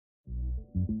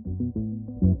Welcome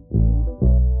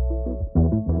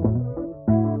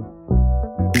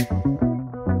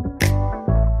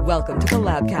to the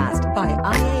Labcast by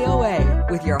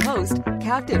IAOA with your host,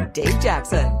 Captain Dave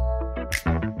Jackson.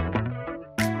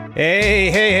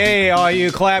 Hey, all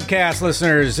you Clabcast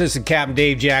listeners. This is Captain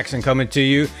Dave Jackson coming to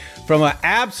you from an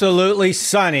absolutely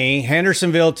sunny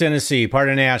Hendersonville, Tennessee, part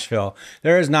of Nashville.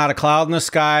 There is not a cloud in the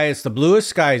sky. It's the bluest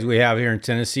skies we have here in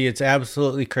Tennessee. It's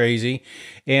absolutely crazy.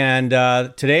 And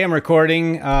today I'm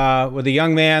recording with a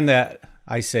young man that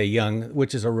I say young,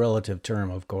 which is a relative term,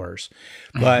 of course,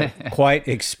 but quite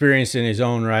experienced in his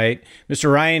own right. Mr.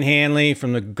 Ryan Hanley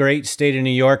from the great state of New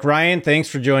York. Ryan, thanks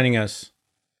for joining us.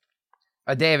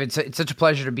 Dave, it's such a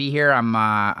pleasure to be here.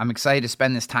 I'm excited to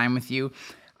spend this time with you.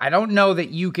 I don't know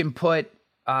that you can put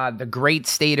the great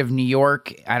state of New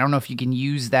York. I don't know if you can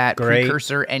use that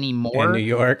precursor anymore. In New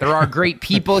York. There are great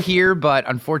people here, but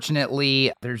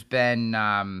unfortunately, there's been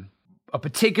a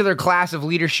particular class of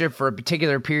leadership for a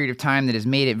particular period of time that has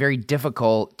made it very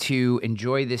difficult to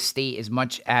enjoy this state as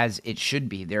much as it should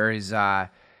be. There is, I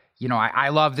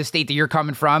love the state that you're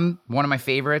coming from. One of my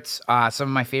favorites, some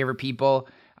of my favorite people,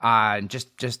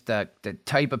 just the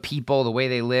type of people, the way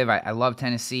they live. I love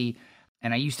Tennessee,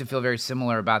 and I used to feel very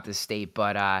similar about this state,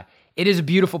 but it is a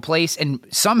beautiful place. And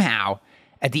somehow,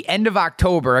 at the end of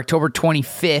October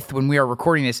 25th, when we are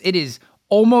recording this, it is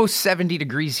almost 70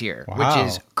 degrees here, which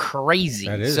is crazy.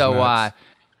 That is so nuts.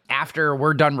 After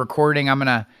we're done recording, I'm going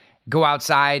to go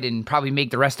outside and probably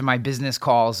make the rest of my business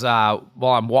calls while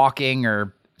I'm walking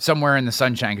or somewhere in the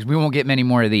sunshine, because we won't get many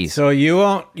more of these. So you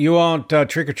won't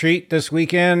trick or treat this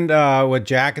weekend with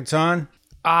jackets on?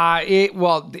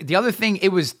 The other thing, it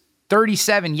was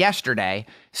 37 yesterday,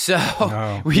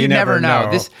 so you never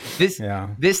know.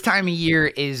 This time of year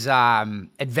is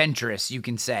adventurous, you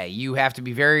can say. You have to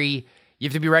be ready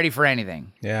for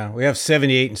anything. Yeah, we have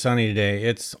 78 and sunny today.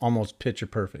 It's almost picture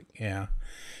perfect. Yeah.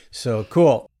 So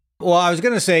cool. Well, I was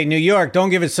going to say, New York,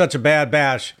 don't give it such a bad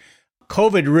bash.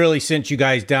 COVID really sent you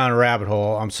guys down a rabbit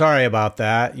hole. I'm sorry about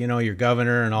that. You know, your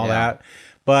governor and all that.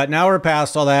 But now we're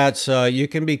past all that, so you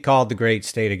can be called the great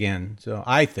state again. So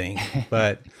I think,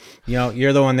 but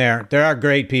you're the one there. There are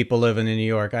great people living in New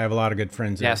York. I have a lot of good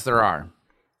friends there. Yes, there are.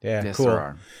 Yeah, yes, cool. There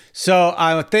are.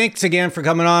 So thanks again for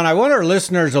coming on. I want our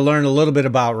listeners to learn a little bit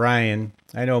about Ryan.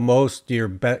 I know most of your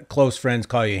close friends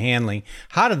call you Hanley.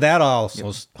 How'd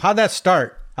that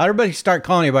start? How'd everybody start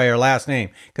calling you by your last name?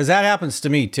 Because that happens to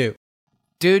me too.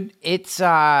 Dude, it's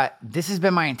this has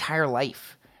been my entire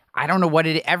life. I don't know what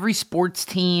every sports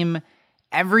team,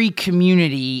 every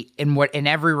community in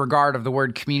every regard of the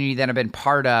word community that I've been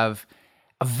part of,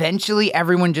 eventually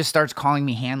everyone just starts calling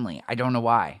me Hanley. I don't know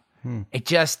why.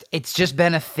 It's just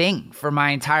been a thing for my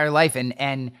entire life,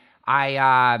 and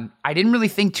I didn't really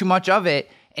think too much of it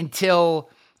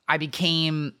until I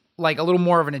became like a little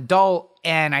more of an adult,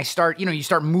 and you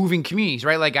start moving communities,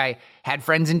 right? Like I had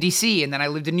friends in DC, and then I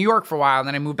lived in New York for a while, and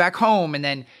then I moved back home, and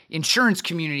then insurance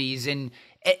communities, and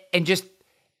just,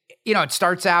 it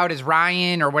starts out as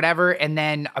Ryan or whatever, and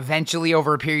then eventually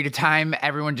over a period of time,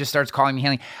 everyone just starts calling me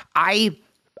Hanley. I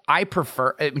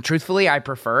prefer it.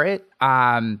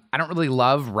 I don't really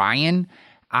love Ryan.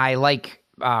 I like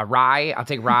Rye. I'll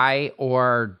take Rye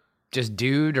or just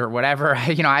dude or whatever.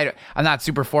 I'm not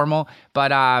super formal,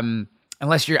 but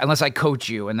unless I coach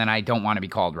you, and then I don't want to be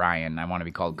called Ryan. I want to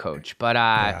be called Coach. But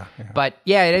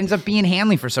it ends up being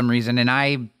Hanley for some reason, and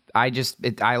I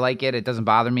like it. It doesn't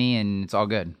bother me, and it's all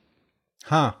good.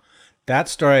 Huh. That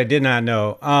story I did not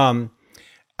know. I'm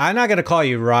not going to call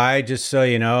you Rye, just so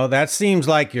you know. That seems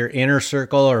like your inner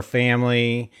circle or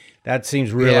family. That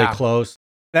seems really close.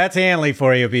 That's Hanley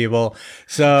for you people.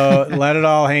 So let it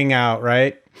all hang out,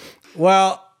 right?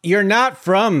 Well, you're not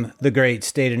from the great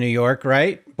state of New York,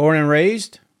 right? Born and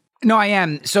raised? No, I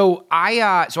am. So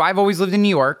I've always lived in New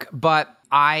York, but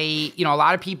a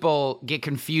lot of people get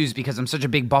confused because I'm such a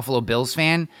big Buffalo Bills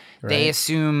fan. Right. They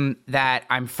assume that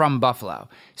I'm from Buffalo.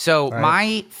 So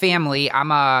my family,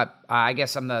 I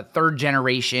guess I'm the third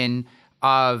generation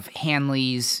of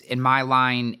Hanleys in my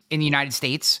line in the United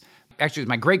States. Actually, it was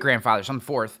my great-grandfather, so I'm the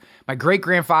fourth. My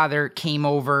great-grandfather came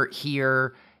over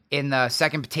here in the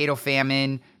second potato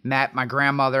famine, met my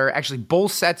grandmother. Actually,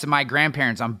 both sets of my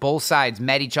grandparents on both sides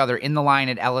met each other in the line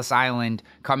at Ellis Island,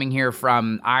 coming here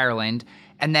from Ireland.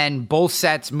 And then both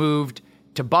sets moved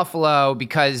to Buffalo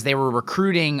because they were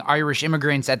recruiting Irish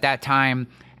immigrants at that time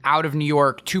out of New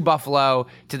York to Buffalo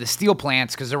to the steel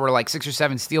plants, because there were like 6 or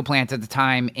 7 steel plants at the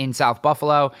time in South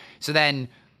Buffalo. So then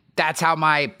that's how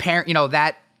my parent,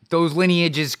 those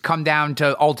lineages come down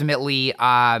to ultimately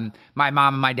my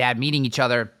mom and my dad meeting each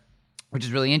other, which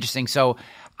is really interesting. So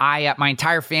my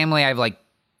entire family, I have like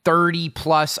 30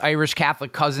 plus Irish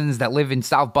Catholic cousins that live in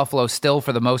South Buffalo still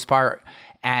for the most part.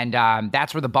 And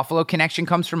that's where the Buffalo connection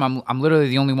comes from. I'm literally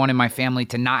the only one in my family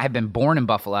to not have been born in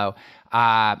Buffalo.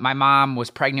 My mom was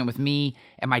pregnant with me,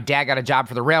 and my dad got a job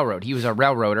for the railroad. He was a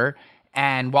railroader.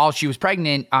 And while she was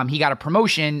pregnant, he got a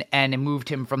promotion, and it moved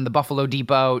him from the Buffalo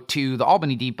Depot to the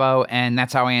Albany Depot. And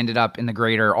that's how I ended up in the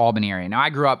greater Albany area. Now, I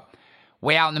grew up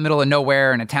way out in the middle of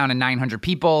nowhere in a town of 900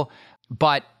 people,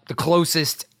 but the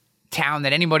closest town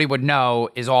that anybody would know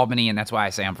is Albany, and that's why I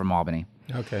say I'm from Albany.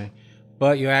 Okay.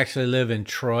 But you actually live in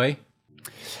Troy?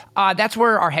 That's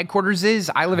where our headquarters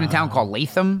is. I live in a town called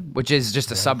Latham, which is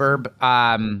just a suburb.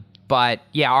 But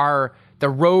yeah, the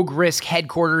Rogue Risk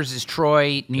headquarters is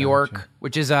Troy, New York,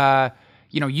 which is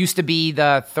used to be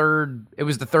the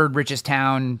third richest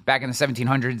town back in the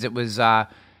 1700s. It was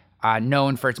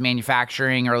known for its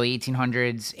manufacturing, early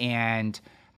 1800s, and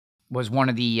was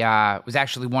was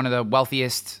actually one of the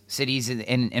wealthiest cities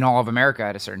in all of America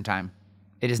at a certain time.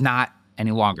 It is not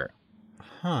any longer.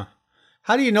 Huh.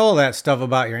 How do you know all that stuff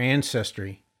about your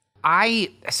ancestry?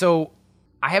 I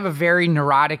have a very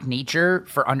neurotic nature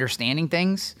for understanding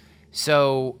things.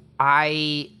 So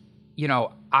obviously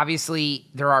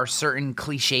there are certain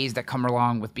cliches that come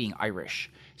along with being Irish.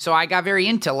 So I got very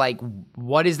into like,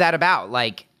 what is that about?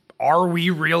 Like, are we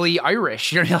really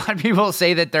Irish? A lot of people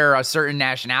say that they're a certain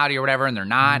nationality or whatever, and they're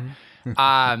not.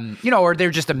 Or they're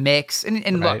just a mix.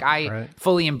 And look, I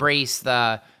fully embrace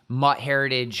the mutt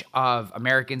heritage of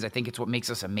Americans. I think it's what makes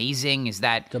us amazing is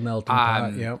that the melting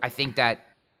pot. Yep. I think that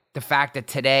the fact that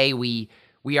today we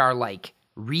are like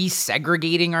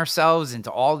resegregating ourselves into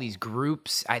all these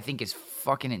groups, I think is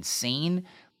fucking insane.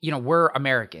 We're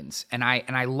Americans, and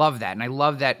I love that, and I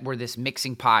love that we're this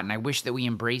mixing pot, and I wish that we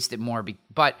embraced it more.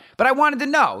 But I wanted to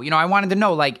know, I wanted to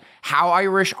know, like, how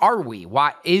Irish are we?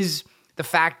 What is the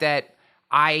fact that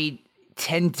I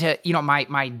tend to,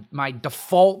 my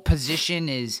default position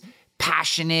is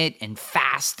passionate and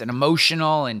fast and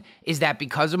emotional, and is that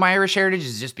because of my Irish heritage?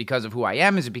 Is it just because of who I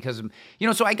am? Is it because of,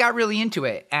 so I got really into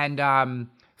it, and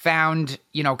found,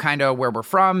 kind of where we're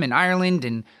from in Ireland,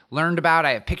 and learned about,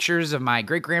 I have pictures of my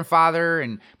great-grandfather,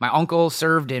 and my uncle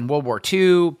served in World War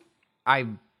II. I,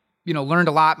 learned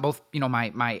a lot. Both,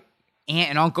 my aunt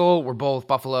and uncle were both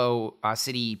Buffalo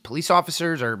City police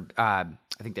officers, or I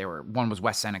think one was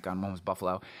West Seneca and one was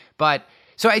Buffalo. But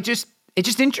so it just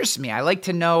interests me. I like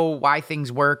to know why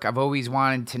things work. I've always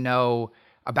wanted to know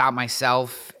about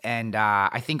myself, and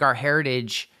I think our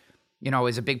heritage,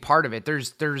 is a big part of it.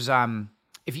 There's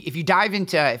if you dive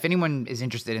into, if anyone is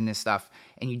interested in this stuff,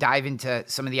 and you dive into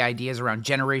some of the ideas around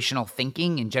generational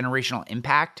thinking and generational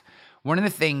impact, one of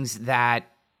the things that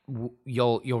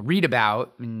you'll read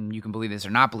about, and you can believe this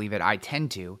or not believe it, I tend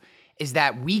to, is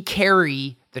that we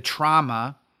carry the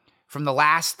trauma from the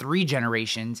last 3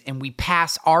 generations, and we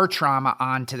pass our trauma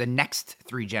on to the next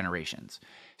 3 generations.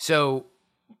 So,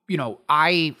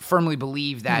 I firmly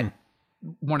believe that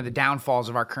one of the downfalls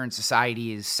of our current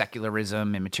society is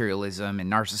secularism and materialism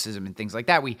and narcissism and things like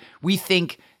that. We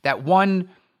think that 1,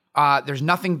 there's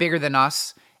nothing bigger than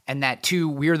us, and that 2,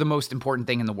 we're the most important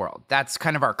thing in the world. That's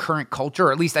kind of our current culture,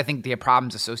 or at least I think the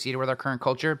problems associated with our current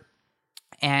culture.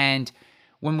 And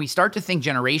when we start to think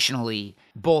generationally,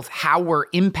 both how we're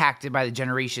impacted by the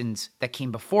generations that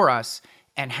came before us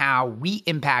and how we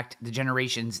impact the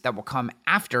generations that will come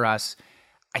after us,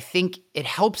 I think it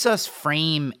helps us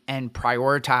frame and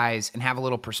prioritize and have a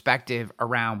little perspective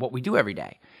around what we do every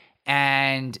day.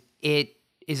 And it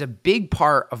is a big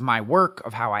part of my work,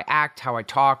 of how I act, how I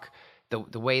talk,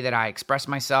 the way that I express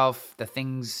myself, the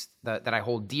things that I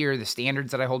hold dear, the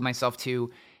standards that I hold myself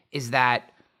to, is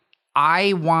that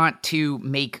I want to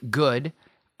make good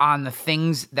on the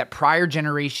things that prior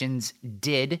generations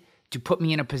did to put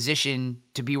me in a position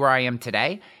to be where I am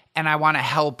today. And I want to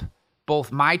help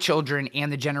both my children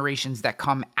and the generations that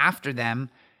come after them.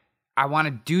 I want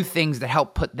to do things that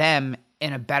help put them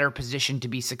in a better position to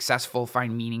be successful,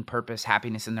 find meaning, purpose,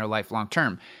 happiness in their life long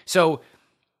term. So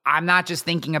I'm not just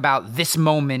thinking about this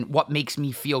moment, what makes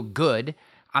me feel good.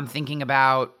 I'm thinking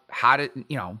about how to,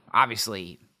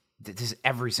 obviously this,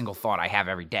 every single thought I have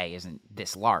every day isn't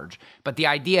this large. But the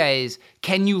idea is,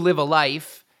 can you live a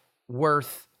life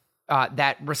worth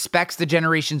that respects the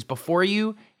generations before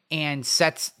you and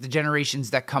sets the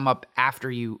generations that come up after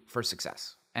you for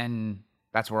success? And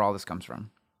that's where all this comes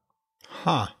from.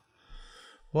 Huh.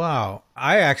 Wow.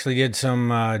 I actually did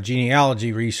some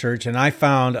genealogy research, and I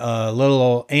found a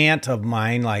little aunt of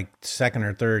mine, like second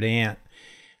or third aunt,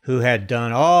 who had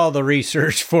done all the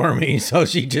research for me. So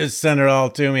she just sent it all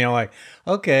to me. I'm like,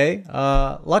 okay,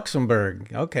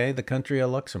 Luxembourg. Okay, the country of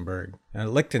Luxembourg.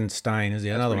 Liechtenstein is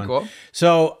the other one. Cool.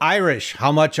 So Irish,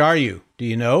 how much are you? Do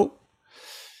you know?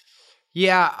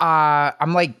 Yeah,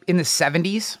 I'm like in the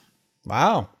 70s.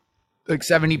 Wow. Like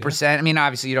 70%. Yeah. I mean,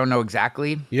 obviously you don't know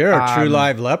exactly. You're a true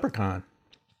live leprechaun.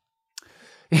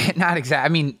 Not exactly. I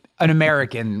mean, an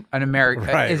American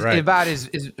right, is right. about is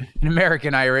an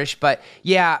American Irish. But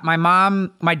yeah,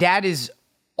 my dad is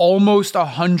almost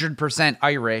 100%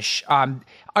 Irish.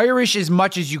 Irish as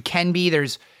much as you can be.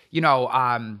 There's, there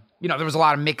was a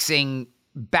lot of mixing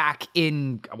back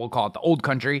in, we'll call it the old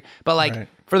country, but like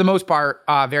for the most part,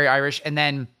 very Irish. And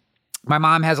then my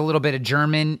mom has a little bit of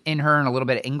German in her and a little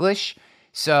bit of English.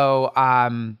 So,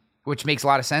 which makes a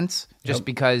lot of sense just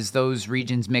because those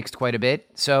regions mixed quite a bit.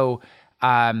 So,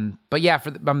 but yeah,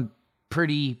 I'm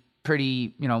pretty,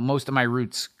 most of my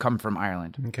roots come from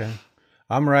Ireland. Okay.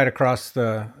 I'm right across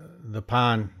the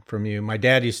pond from you. My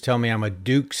dad used to tell me I'm a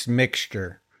Duke's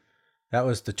mixture. That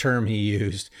was the term he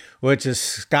used, which is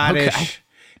Scottish,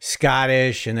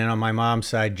 and then on my mom's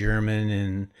side, German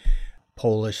and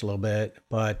Polish a little bit.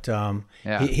 But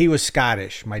he was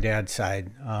Scottish, my dad's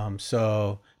side.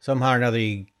 So somehow or another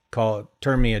he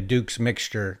termed me a Duke's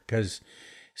mixture because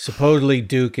supposedly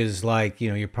Duke is like,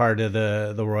 you're part of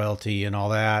the royalty and all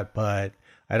that, but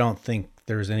I don't think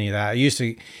there's any of that. I used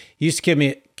to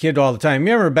kid all the time.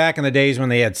 Remember back in the days when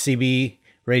they had CB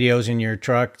radios in your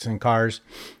trucks and cars?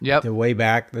 Yep. Way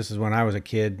back. This is when I was a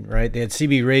kid, right? They had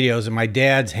CB radios, and my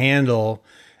dad's handle,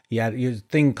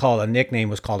 a nickname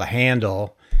was called a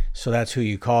handle. So that's who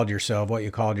you called yourself, what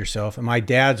you called yourself. And my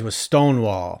dad's was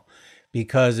Stonewall,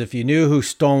 because if you knew who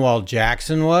Stonewall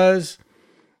Jackson was,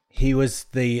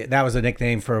 that was a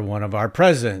nickname for one of our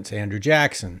presidents, Andrew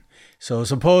Jackson. So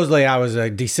supposedly I was a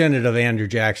descendant of Andrew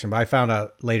Jackson, but I found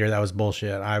out later that was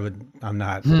bullshit. I'm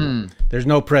not. There's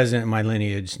no president in my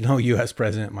lineage, no U.S.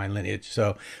 president in my lineage.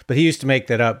 So, but he used to make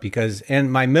that up his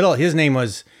name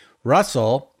was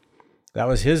Russell. That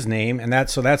was his name, and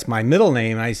that's my middle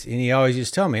name. And he always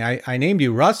used to tell me, I named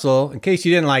you Russell in case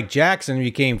you didn't like Jackson and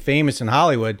became famous in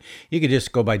Hollywood. You could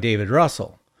just go by David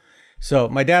Russell. So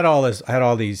my dad had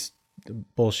all these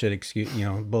bullshit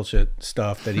bullshit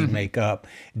stuff that he'd make up.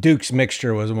 Duke's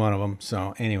mixture was one of them.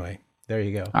 So anyway, there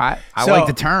you go. I like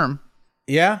the term.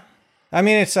 Yeah. I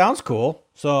mean, it sounds cool.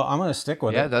 So I'm going to stick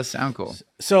with it. Yeah, it does sound cool.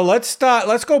 So let's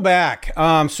go back.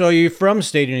 So you're from the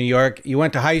state of New York. You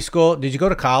went to high school. Did you go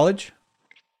to college?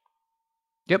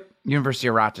 Yep. University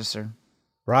of Rochester.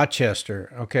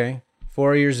 Rochester. Okay.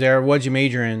 4 years there. What'd you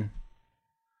major in?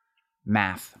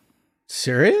 Math.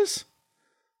 Serious?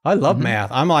 I love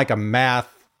math. I'm like a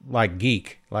math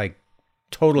geek, like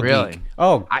total geek.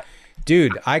 Oh,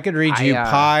 dude, I could read you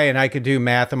pi and I could do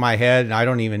math in my head, and I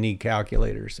don't even need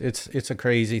calculators. It's a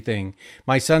crazy thing.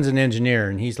 My son's an engineer,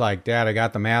 and he's like, Dad, I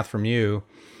got the math from you.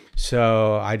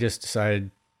 So I just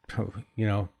decided,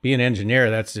 be an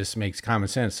engineer, that just makes common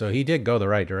sense. So he did go the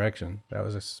right direction. That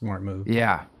was a smart move.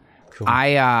 Yeah. Cool.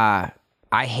 I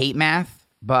hate math,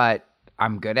 but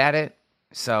I'm good at it.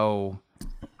 So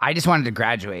I just wanted to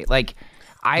graduate. Like,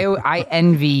 I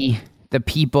envy the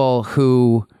people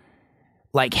who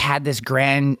had this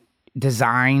grand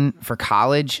design for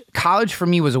college. College for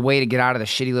me was a way to get out of the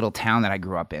shitty little town that I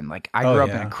grew up in. Like, I grew up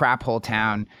in a crap hole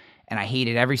town, and I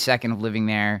hated every second of living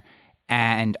there.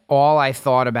 And all I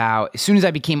thought about, as soon as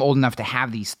I became old enough to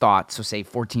have these thoughts, so say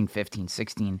 14, 15,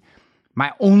 16,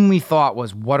 my only thought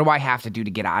was, what do I have to do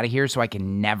to get out of here so I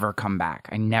can never come back?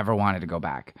 I never wanted to go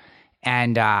back.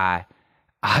 And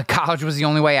college was the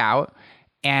only way out.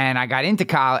 And I got into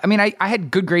college. I mean, I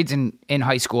had good grades in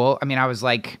high school. I mean, I was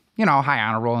like, high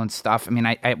honor roll and stuff. I mean,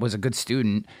 I was a good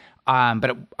student.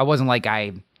 But I wasn't like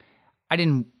I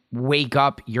didn't wake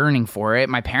up yearning for it.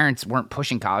 My parents weren't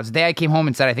pushing college. The day I came home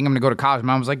and said, I think I'm going to go to college,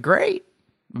 my mom was like, great.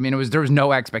 I mean, there was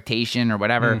no expectation or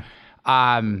whatever.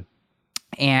 And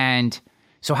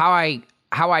so how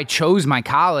I chose my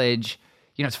college,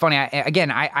 it's funny.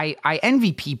 I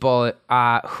envy people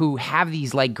who have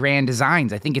these grand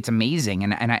designs. I think it's amazing,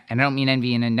 and I don't mean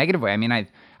envy in a negative way. I mean, I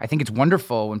think it's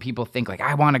wonderful when people think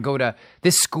I want to go to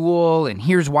this school and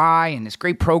here's why, and this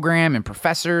great program and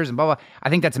professors and blah blah. I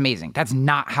think that's amazing. That's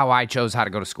not how I chose how to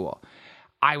go to school.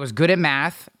 I was good at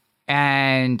math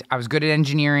and I was good at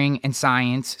engineering and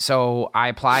science, so I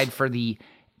applied to the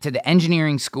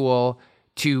engineering school.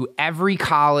 To every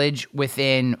college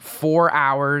within 5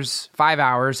 hours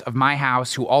of my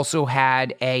house who also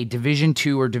had a Division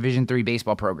II or Division III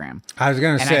baseball program. I was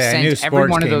going to say, I knew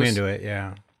sports came into it,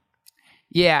 yeah.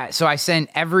 Yeah, so I sent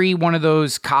every one of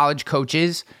those college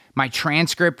coaches my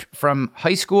transcript from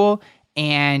high school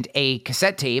and a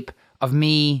cassette tape of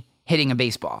me hitting a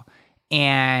baseball.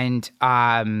 And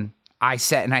I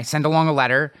sent along a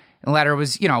letter. The letter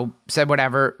was, said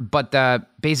whatever, but the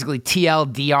basically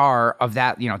TLDR of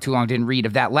that, too long didn't read,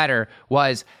 of that letter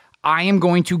was, I am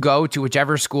going to go to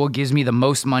whichever school gives me the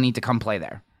most money to come play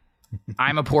there.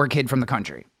 I'm a poor kid from the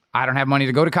country. I don't have money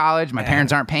to go to college. My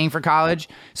parents aren't paying for college.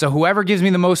 So whoever gives me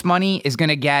the most money is going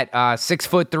to get a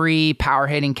 6'3" power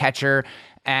hitting catcher.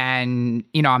 And,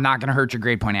 I'm not going to hurt your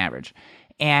grade point average.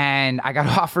 And I got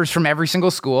offers from every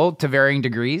single school to varying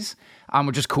degrees,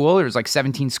 which is cool. There was like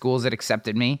 17 schools that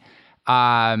accepted me.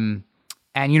 And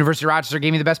University of Rochester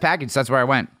gave me the best package. So that's where I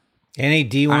went. Any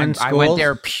D1 schools? I went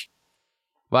there.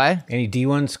 What? Any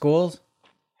D1 schools?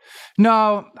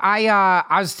 No,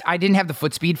 I didn't have the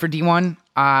foot speed for D1.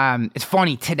 It's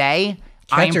funny today.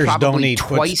 Catchers I'm don't need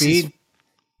twice foot speed.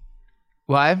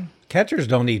 What? Catchers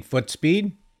don't need foot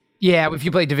speed. Yeah, if you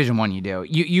play Division I, you do.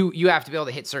 You have to be able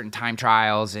to hit certain time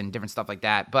trials and different stuff like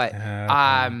that. But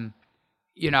Okay.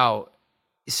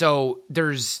 so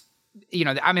there's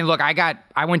look,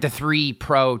 I went to 3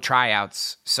 pro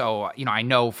tryouts, so I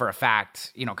know for a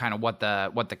fact, kind of what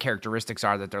the characteristics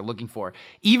are that they're looking for.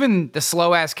 Even the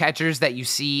slow ass catchers that you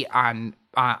see on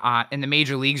in the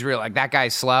major leagues, where you're like, that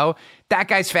guy's slow. That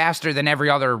guy's faster than every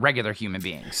other regular human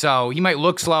being. So he might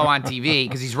look slow on TV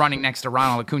because he's running next to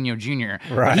Ronald Acuna Jr.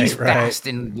 But he's fast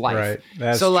in life. Right.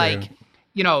 That's so true.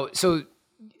 so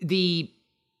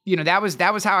that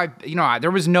was how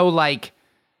there was no like,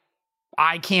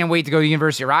 I can't wait to go to the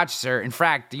University of Rochester. In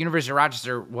fact, the University of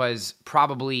Rochester was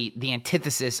probably the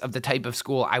antithesis of the type of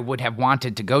school I would have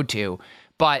wanted to go to,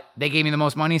 but they gave me the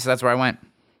most money, so that's where I went.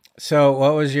 So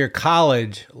what was your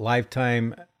college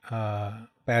lifetime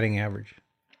batting average?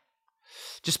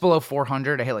 Just below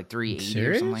 400. I hit like 380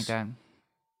 Serious? or something like that.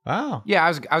 Wow. Yeah, I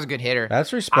was a good hitter.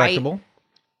 That's respectable.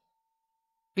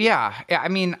 Yeah. I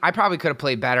mean, I probably could have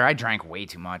played better. I drank way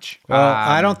too much. Well,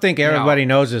 I don't think everybody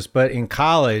knows this, but in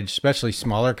college, especially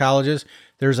smaller colleges,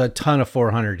 there's a ton of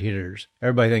 400 hitters.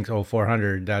 Everybody thinks,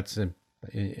 400, that's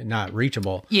not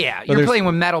reachable. Yeah, But you're playing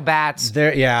with metal bats.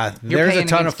 There's a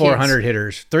ton of against 400 kids.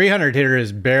 hitters. 300 hitter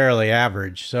is barely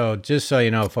average. So just so you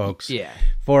know, folks, Yeah.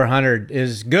 400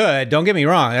 is good. Don't get me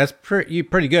wrong. That's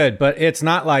pretty good, but it's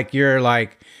not like you're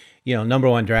like, number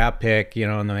 1 draft pick,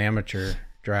 in the amateur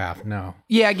draft. No.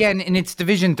 Yeah, again, and it's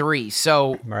Division III.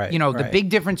 So, Right, the right. big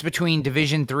difference between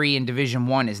Division III and Division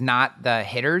I is not the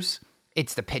hitters,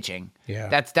 it's the pitching. Yeah.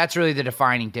 That's really the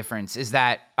defining difference, is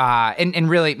that and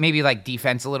really maybe like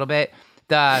defense a little bit.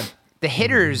 The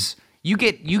hitters, you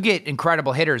get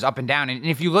incredible hitters up and down. And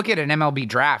if you look at an MLB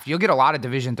draft, you'll get a lot of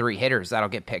Division III hitters that'll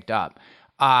get picked up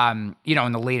in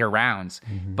the later rounds.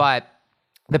 But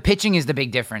the pitching is the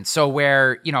big difference. So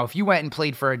where, if you went and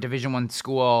played for a Division I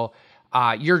school,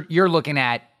 you're looking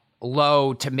at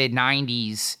low to mid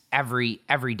 90s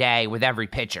every day with every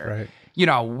pitcher.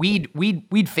 Right.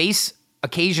 We'd face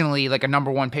occasionally like a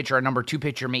number 1 pitcher, a number 2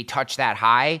 pitcher may touch that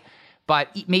high, but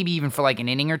maybe even for like an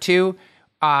inning or two.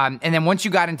 And then once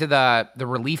you got into the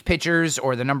relief pitchers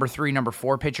or the number 3, number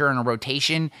 4 pitcher in a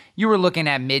rotation, you were looking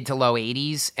at mid to low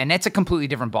 80s, and that's a completely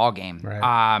different ball game. Right.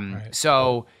 Right.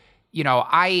 So,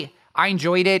 I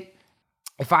enjoyed it.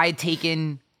 If I had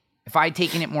taken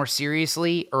it more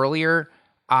seriously earlier,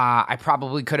 I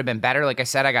probably could have been better. Like I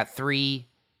said, I got 3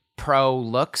 pro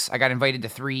looks. I got invited to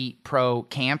 3 pro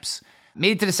camps.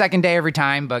 Made it to the second day every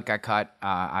time, but got cut,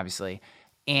 obviously.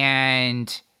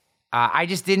 And I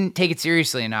just didn't take it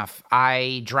seriously enough.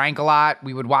 I drank a lot.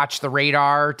 We would watch the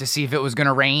radar to see if it was going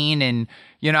to rain and,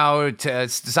 to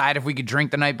decide if we could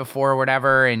drink the night before or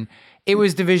whatever. And it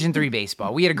was Division III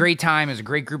baseball. We had a great time. It was a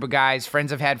great group of guys,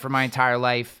 friends I've had for my entire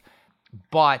life.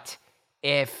 But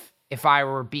if I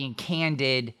were being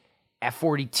candid, at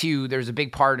 42, there's a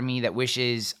big part of me that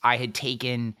wishes I had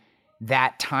taken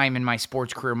that time in my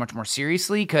sports career much more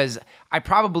seriously, because I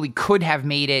probably could have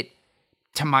made it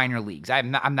to minor leagues. I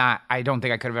don't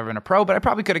think I could have ever been a pro, but I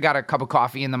probably could have got a cup of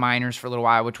coffee in the minors for a little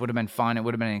while, which would have been fun. It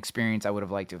would have been an experience I would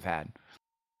have liked to have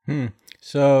had.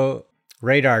 So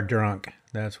radar drunk,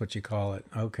 that's what you call it.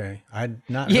 Okay. I'd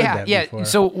not heard that before.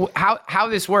 So how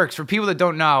this works, for people that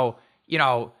don't know,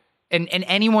 and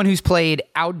anyone who's played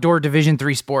outdoor Division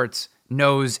III sports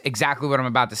knows exactly what I'm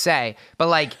about to say. But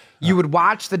like, you would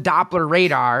watch the Doppler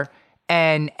radar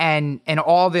and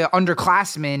all the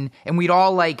underclassmen, and we'd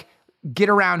all like get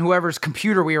around whoever's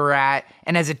computer we were at,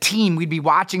 and as a team, we'd be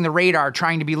watching the radar,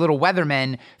 trying to be little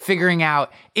weathermen, figuring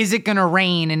out, is it going to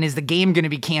rain and is the game going to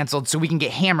be canceled so we can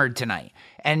get hammered tonight?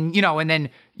 And, and then,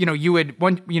 you would,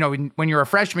 when you're a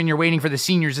freshman, you're waiting for the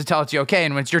seniors to tell it to you, okay,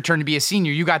 and when it's your turn to be a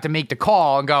senior, you got to make the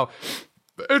call and go,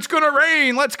 it's going to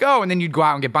rain, let's go. And then you'd go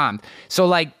out and get bombed. So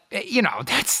like,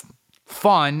 that's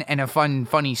fun and a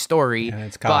funny story. Yeah,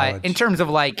 it's college. But in terms of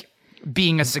like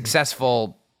being a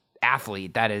successful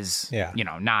athlete, that is,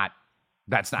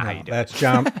 that's not how you do that's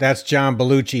it. That's John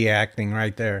Belushi acting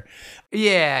right there.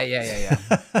 Yeah.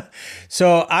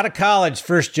 So out of college,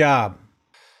 first job.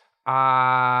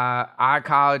 Our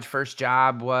college first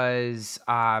job was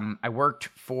I worked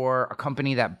for a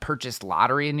company that purchased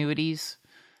lottery annuities.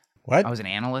 What? I was an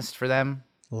analyst for them.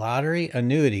 Lottery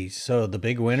annuities. So the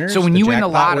big winners. So when you win the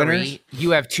jackpot lottery, winners?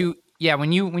 you have two. Yeah,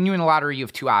 when you win the lottery, you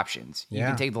have two options. You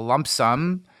can take the lump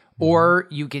sum, or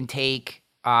you can take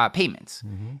payments.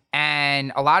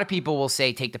 And a lot of people will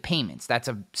say take the payments. That's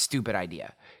a stupid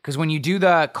idea because when you do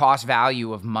the cost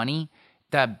value of money,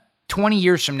 the 20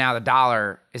 years from now, the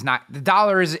dollar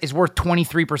is worth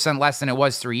 23% less than it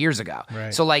was 3 years ago.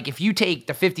 Right. So like if you take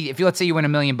let's say you win $1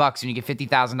 million and you get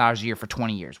 $50,000 a year for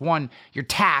 20 years, one, you're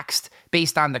taxed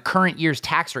based on the current year's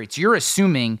tax rates. You're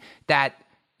assuming that,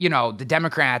 the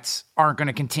Democrats aren't going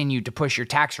to continue to push your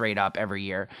tax rate up every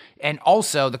year. And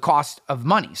also the cost of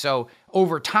money. So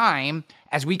over time,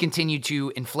 as we continue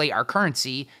to inflate our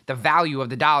currency, the value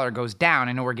of the dollar goes down.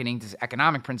 I know we're getting into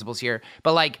economic principles here,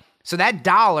 but like, so that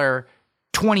dollar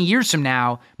 20 years from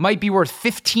now might be worth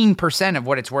 15% of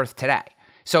what it's worth today.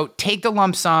 So take the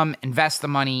lump sum, invest the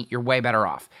money, you're way better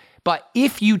off. But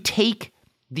if you take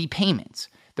the payments,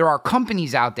 there are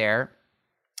companies out there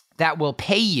that will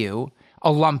pay you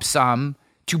a lump sum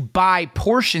to buy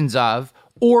portions of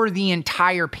or the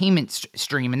entire payment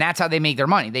stream. And that's how they make their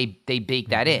money. They bake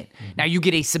that in. Now you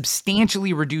get a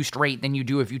substantially reduced rate than you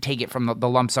do if you take it from the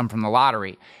lump sum from the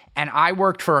lottery. And I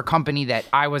worked for a company that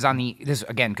I was on this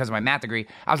again, because of my math degree,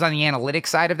 I was on the analytics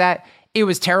side of that. It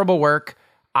was terrible work.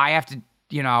 I have to,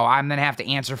 I'm going to have to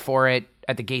answer for it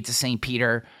at the gates of St.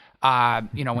 Peter,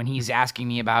 when he's asking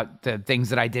me about the things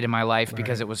that I did in my life,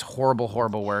 because it was horrible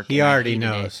work. He already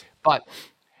knows. But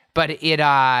it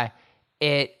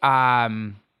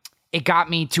got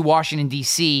me to Washington,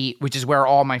 D.C., which is where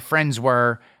all my friends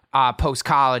were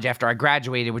post-college after I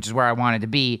graduated, which is where I wanted to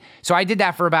be. So I did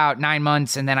that for about 9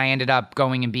 months, and then I ended up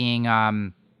going and being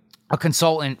a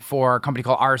consultant for a company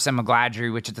called RSM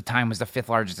McGladrey, which at the time was the 5th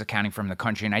largest accounting firm in the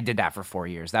country, and I did that for 4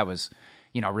 years. That was,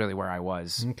 really where I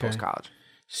was post-college.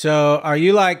 So are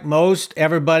you like most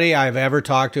everybody I've ever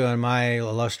talked to in my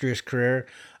illustrious career?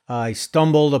 I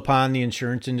stumbled upon the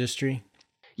insurance industry.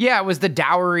 Yeah, it was the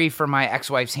dowry for my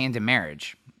ex-wife's hand in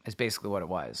marriage is basically what it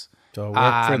was. So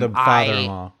work for the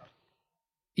father-in-law.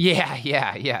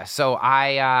 Yeah. So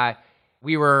I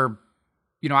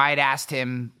had asked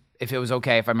him if it was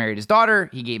okay if I married his daughter.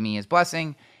 He gave me his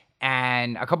blessing.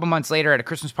 And a couple months later at a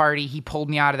Christmas party, he pulled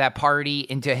me out of that party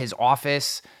into his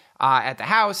office at the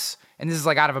house. And this is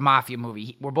like out of a mafia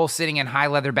movie. We're both sitting in high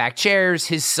leatherback chairs.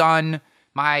 His son,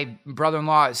 my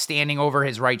brother-in-law, is standing over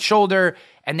his right shoulder.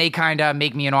 And they kind of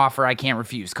make me an offer I can't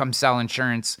refuse. Come sell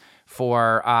insurance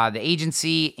for the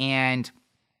agency. And,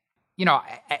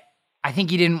 I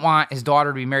think he didn't want his daughter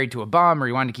to be married to a bum, or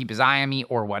he wanted to keep his eye on me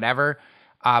or whatever.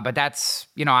 But that's,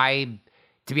 we had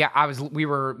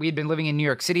been living in New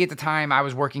York City at the time. I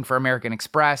was working for American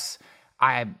Express.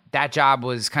 That job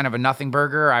was kind of a nothing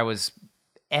burger. I was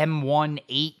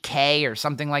M18K or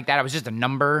something like that. I was just a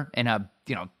number in a,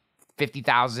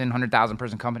 50,000, 100,000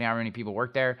 person company. How many people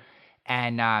worked there?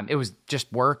 And it was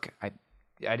just work. I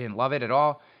didn't love it at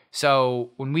all.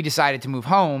 So when we decided to move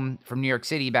home from New York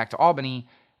City back to Albany,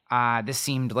 this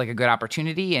seemed like a good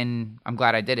opportunity, and I'm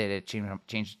glad I did it. It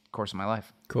changed the course of my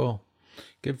life. Cool.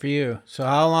 Good for you. So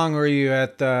how long were you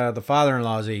at the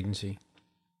father-in-law's agency?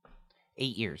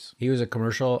 8 years. He was a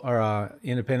commercial or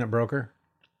independent broker?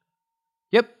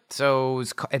 Yep. So it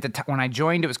was, when I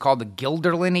joined, it was called the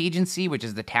Guilderland Agency, which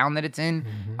is the town that it's in.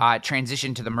 It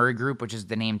transitioned to the Murray Group, which is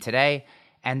the name today.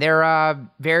 And they're a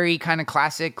very kind of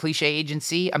classic cliche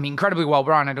agency. I mean, incredibly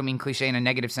well-run. I don't mean cliche in a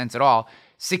negative sense at all.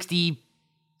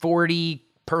 60-40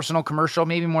 personal commercial,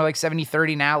 maybe more like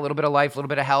 70-30 now. A little bit of life, a little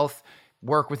bit of health.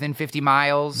 Work within 50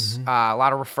 miles. A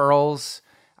lot of referrals.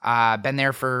 Been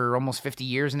there for almost 50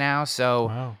 years now.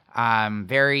 So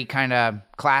very kind of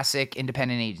classic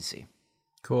independent agency.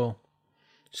 Cool.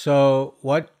 So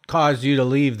what caused you to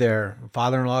leave there?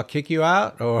 Father-in-law kick you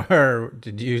out, or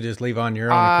did you just leave on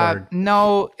your own accord?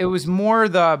 No, it was more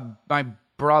my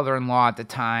brother-in-law at the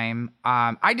time.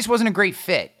 I just wasn't a great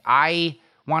fit. I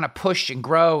want to push and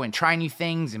grow and try new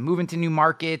things and move into new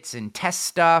markets and test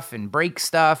stuff and break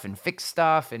stuff and fix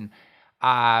stuff. And,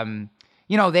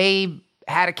 they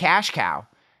had a cash cow.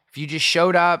 If you just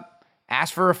showed up,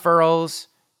 asked for referrals,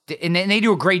 and they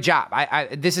do a great job.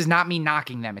 This is not me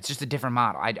knocking them. It's just a different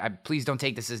model. I please don't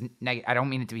take this as negative. I don't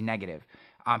mean it to be negative.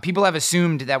 People have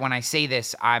assumed that when I say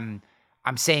this, I'm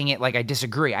saying it like I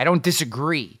disagree. I don't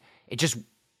disagree.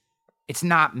 It's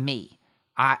not me.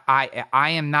 I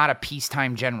am not a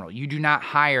peacetime general. You do not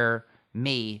hire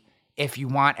me if you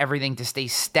want everything to stay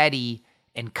steady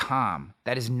and calm.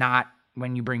 That is not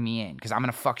when you bring me in, because I'm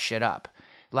going to fuck shit up.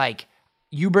 Like,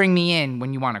 you bring me in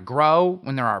when you want to grow,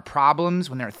 when there are problems,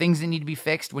 when there are things that need to be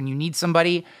fixed, when you need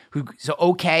somebody who's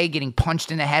okay getting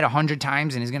punched in the head 100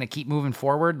 times and is going to keep moving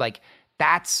forward. Like,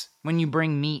 that's when you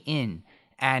bring me in.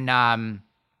 And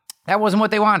that wasn't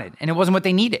what they wanted, and it wasn't what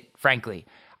they needed, frankly.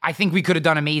 I think we could have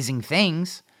done amazing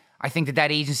things. I think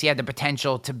that agency had the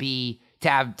potential to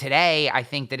have today. I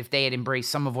think that if they had embraced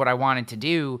some of what I wanted to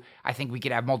do, I think we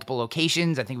could have multiple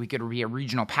locations. I think we could be a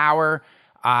regional power.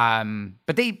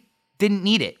 But they didn't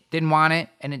need it, didn't want it,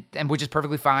 and which is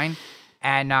perfectly fine.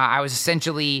 And I was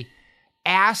essentially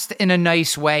asked in a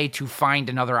nice way to find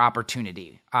another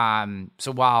opportunity.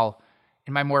 So while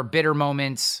in my more bitter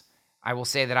moments, I will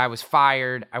say that I was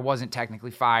fired, I wasn't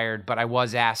technically fired, but I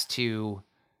was asked to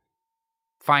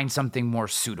find something more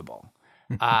suitable.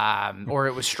 Or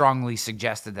it was strongly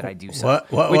suggested that I do so.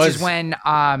 What is when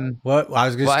I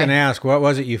was just going to ask, what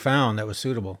was it you found that was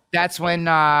suitable? That's when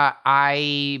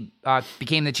I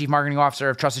became the chief marketing officer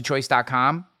of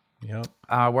TrustedChoice.com,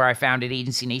 where I founded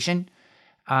Agency Nation,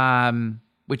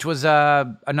 which was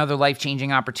another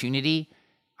life-changing opportunity.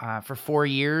 For 4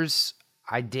 years,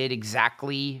 I did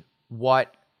exactly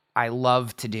what I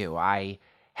love to do. I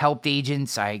helped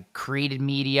agents. I created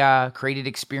media, created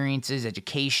experiences,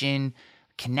 education,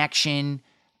 connection.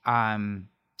 I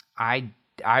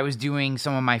was doing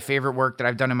some of my favorite work that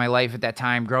I've done in my life at that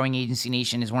time. Growing Agency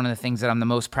Nation is one of the things that I'm the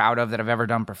most proud of that I've ever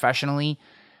done professionally.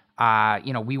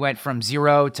 We went from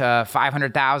 0 to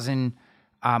 500,000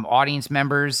 audience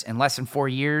members in less than 4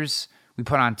 years. We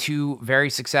put on 2 very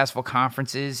successful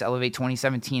conferences, Elevate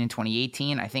 2017 and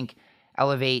 2018. I think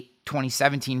Elevate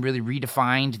 2017 really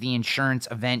redefined the insurance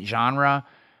event genre.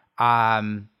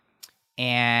 And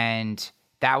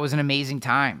that was an amazing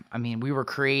time. I mean, we were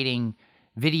creating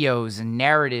videos and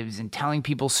narratives and telling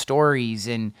people stories.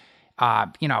 And,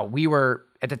 we were,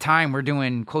 at the time, we're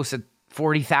doing close to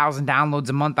 40,000 downloads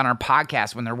a month on our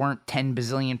podcast when there weren't 10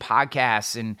 bazillion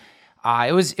podcasts. And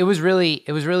it was really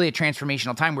a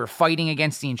transformational time. We were fighting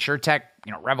against the insurtech,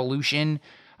 revolution,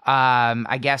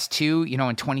 I guess too,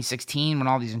 in 2016 when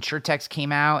all these insurtechs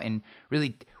came out, and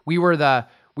really we were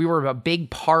a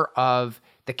big part of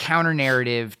the counter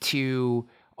narrative to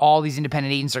all these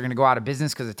independent agents are going to go out of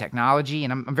business because of technology.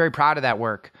 And I'm very proud of that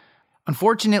work.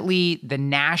 Unfortunately, the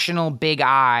national big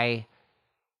I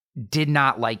did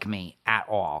not like me at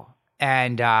all,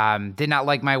 and did not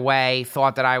like my way,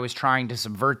 thought that I was trying to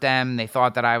subvert them. They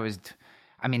thought that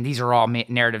these are all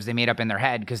narratives they made up in their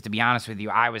head, because to be honest with you,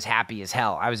 I was happy as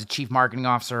hell. I was a chief marketing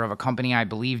officer of a company I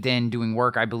believed in, doing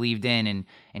work I believed in, and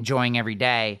enjoying every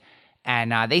day.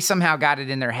 And they somehow got it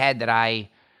in their head that I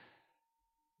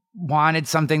wanted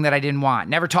something that I didn't want.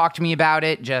 Never talked to me about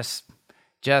it, just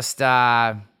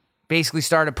basically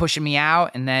started pushing me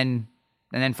out and then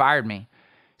fired me.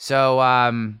 So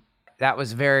that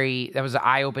was an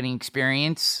eye-opening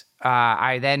experience.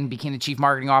 I then became the chief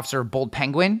marketing officer of Bold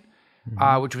Penguin,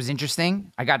 which was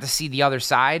interesting. I got to see the other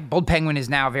side. Bold Penguin is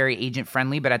now very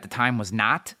agent-friendly, but at the time was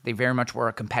not. They very much were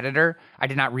a competitor. I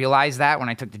did not realize that when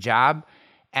I took the job.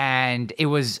 And it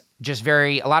was just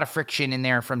a lot of friction in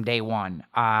there from day one.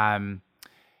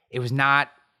 It was not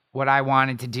what I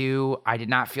wanted to do. I did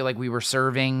not feel like we were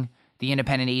serving the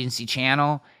independent agency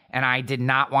channel, and I did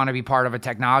not want to be part of a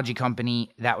technology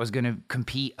company that was going to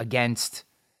compete against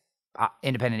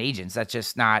independent agents. That's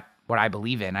just not what I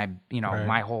believe in. Right.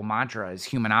 My whole mantra is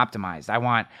human optimized.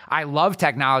 I love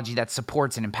technology that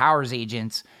supports and empowers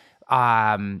agents,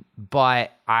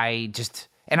 but I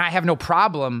have no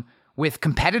problem with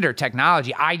competitor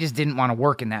technology. I just didn't want to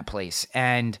work in that place.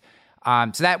 And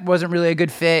so that wasn't really a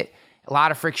good fit. A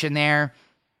lot of friction there.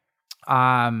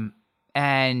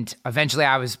 And eventually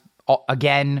I was,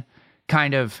 again,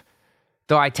 kind of,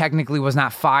 though I technically was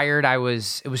not fired, it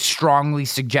was strongly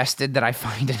suggested that I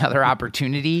find another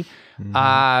opportunity.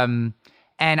 And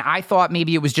I thought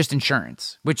maybe it was just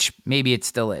insurance, which maybe it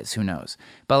still is, who knows.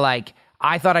 But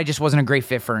I thought I just wasn't a great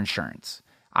fit for insurance.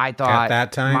 I thought at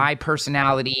that time, my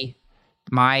personality,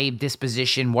 my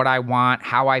disposition, what I want,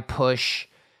 how I push,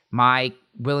 my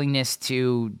willingness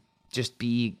to just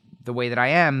be the way that I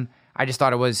am, I just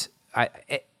thought it was, I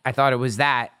thought it was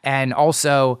that. And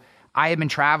also, I had been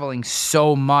traveling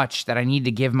so much that I needed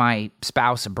to give my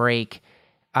spouse a break.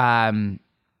 So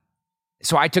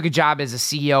I took a job as a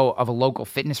CEO of a local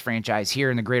fitness franchise here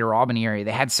in the greater Albany area.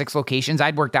 They had 6 locations.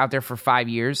 I'd worked out there for 5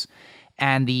 years.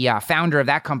 And the founder of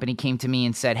that company came to me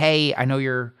and said, "Hey, I know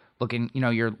you're looking,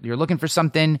 you're looking for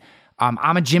something.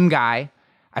 I'm a gym guy.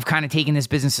 I've kind of taken this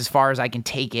business as far as I can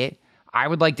take it. I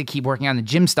would like to keep working on the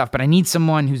gym stuff, but I need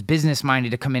someone who's business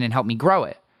minded to come in and help me grow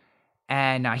it."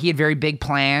 And he had very big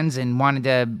plans and wanted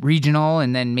to regional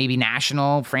and then maybe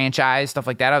national franchise, stuff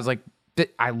like that. I was like,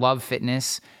 I love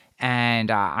fitness and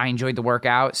I enjoyed the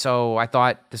workout. So I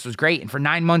thought this was great. And for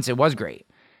 9 months, it was great.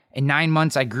 In 9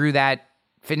 months, I grew that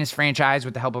fitness franchise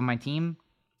with the help of my team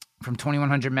from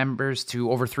 2,100 members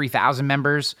to over 3,000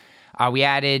 members. We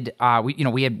added,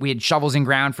 we had shovels in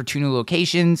ground for 2 new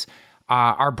locations.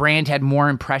 Our brand had more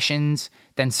impressions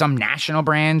than some national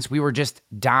brands. We were just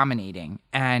dominating,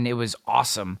 and it was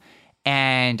awesome.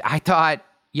 And I thought,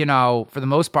 for the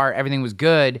most part, everything was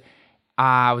good.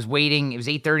 I was waiting. It was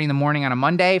 8:30 in the morning on a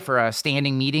Monday for a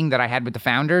standing meeting that I had with the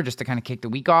founder just to kind of kick the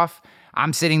week off.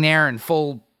 I'm sitting there in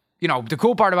full, the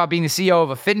cool part about being the CEO of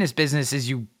a fitness business is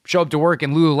you show up to work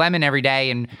in Lululemon every day,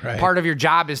 and part of your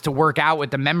job is to work out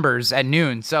with the members at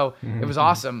noon. So it was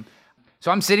awesome.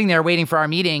 So I'm sitting there waiting for our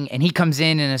meeting, and he comes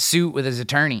in a suit with his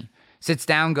attorney, sits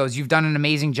down, goes, "You've done an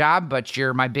amazing job, but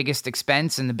you're my biggest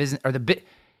expense in the business,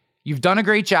 you've done a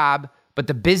great job, but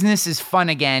the business is fun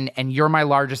again, and you're my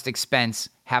largest expense.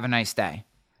 Have a nice day."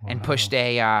 Wow. And pushed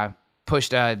a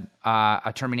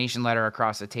termination letter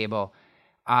across the table.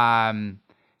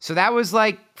 So that was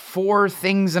like 4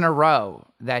 things in a row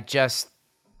that just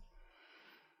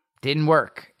didn't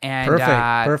work. And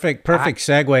perfect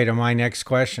segue to my next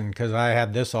question, because I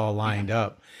had this all lined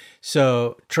up.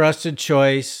 So Trusted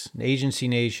Choice, Agency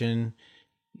Nation,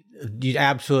 you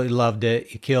absolutely loved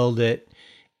it. You killed it.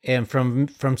 And from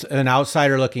an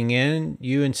outsider looking in,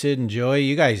 you and Sid and Joy,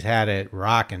 you guys had it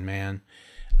rocking, man.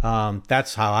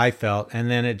 That's how I felt. And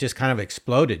then it just kind of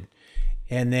exploded.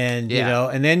 And then,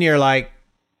 and then you're like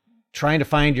trying to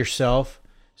find yourself.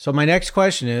 So my next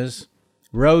question is,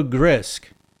 Road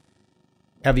Risk.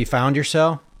 Have you found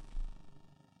yourself?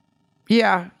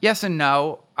 Yeah. Yes and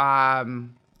no.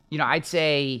 I'd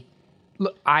say,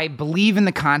 look, I believe in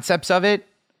the concepts of it.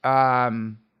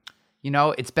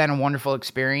 It's been a wonderful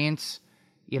experience.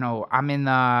 I'm in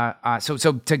the, so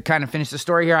to kind of finish the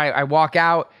story here, I walk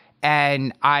out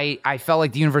and I felt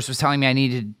like the universe was telling me I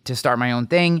needed to start my own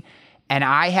thing. And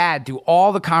I had, through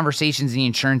all the conversations in the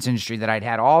insurance industry that I'd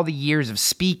had, all the years of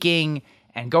speaking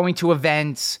and going to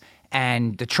events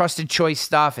and the Trusted Choice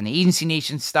stuff and the Agency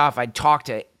Nation stuff, I'd talk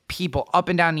to people up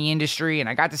and down the industry, and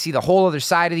I got to see the whole other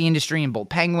side of the industry in Bold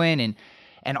Penguin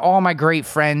and all my great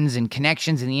friends and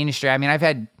connections in the industry. I mean, I've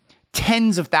had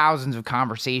tens of thousands of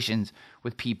conversations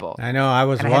with people. I know, I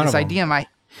was one of them.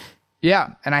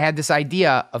 And I had this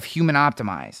idea of human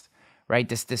optimized, right?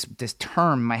 This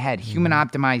term in my head, human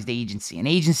optimized agency, an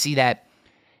agency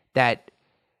that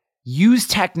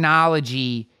used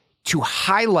technology to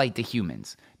highlight the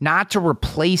humans, not to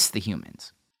replace the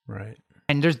humans. Right.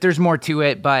 And there's more to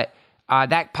it, but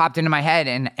that popped into my head,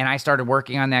 and I started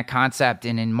working on that concept.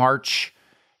 And in March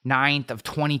 9th of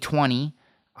 2020,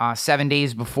 7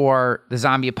 days before the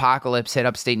zombie apocalypse hit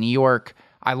upstate New York,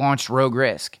 I launched Rogue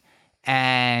Risk,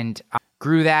 and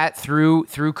grew that through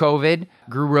COVID,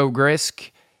 grew Rogue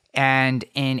Risk. And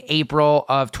in April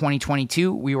of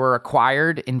 2022, we were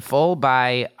acquired in full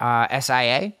by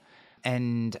SIA.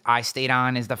 And I stayed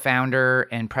on as the founder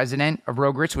and president of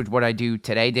Rogue Risk, which is what I do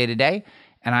today, day to day.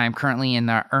 And I am currently in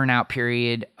the earn-out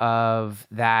period of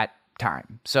that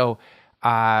time. So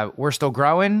we're still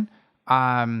growing.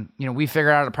 We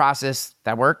figured out a process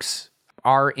that works.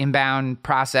 Our inbound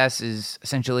process is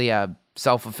essentially a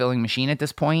self-fulfilling machine at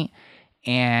this point.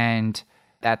 And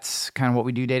that's kind of what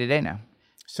we do day to day now.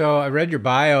 So I read your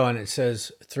bio, and it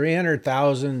says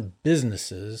 300,000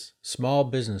 businesses, small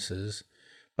businesses,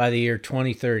 by the year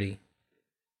 2030. Is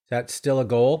that still a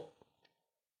goal?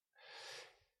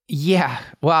 Yeah.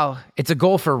 Well, it's a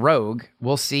goal for Rogue.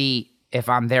 We'll see if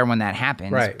I'm there when that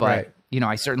happens. But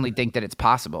I certainly think that it's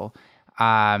possible.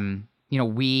 Our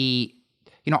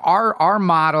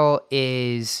model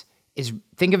is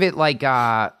think of it like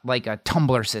a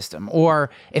tumbler system.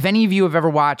 Or if any of you have ever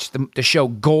watched the show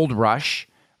Gold Rush,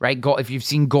 right? If you've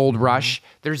seen Gold Rush,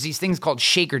 there's these things called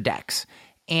shaker decks.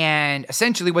 And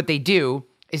essentially what they do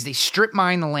is they strip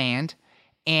mine the land,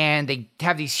 and they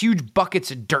have these huge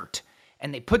buckets of dirt,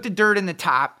 and they put the dirt in the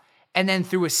top, and then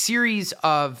through a series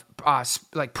of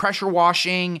pressure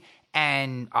washing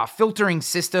and filtering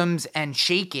systems and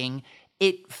shaking,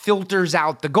 it filters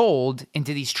out the gold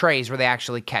into these trays where they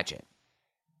actually catch it.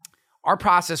 Our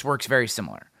process works very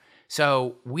similar.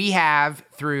 So we have,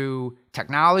 through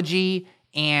technology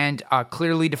and a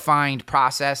clearly defined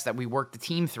process that we work the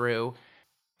team through,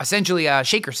 essentially a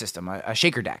shaker system, a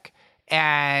shaker deck.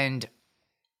 And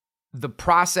the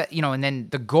process, and then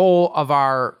the goal of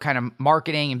our kind of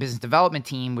marketing and business development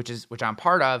team, which I'm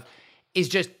part of, is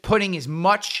just putting as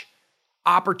much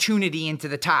opportunity into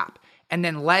the top and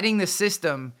then letting the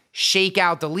system shake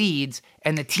out the leads,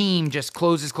 and the team just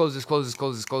closes.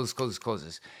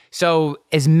 So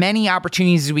as many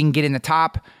opportunities as we can get in the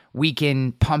top, we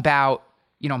can pump out,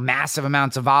 massive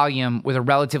amounts of volume with a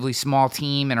relatively small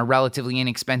team and a relatively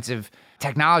inexpensive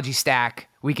technology stack.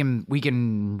 We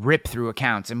can rip through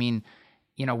accounts. I mean,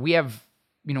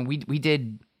 we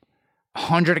did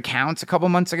 100 accounts a couple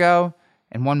months ago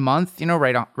in 1 month,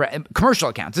 right, commercial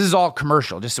accounts. This is all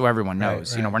commercial, just so everyone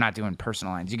knows. Right. We're not doing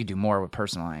personal lines. You could do more with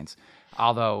personal lines.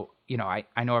 Although,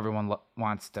 I know everyone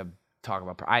wants to talk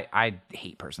about, I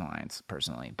hate personal lines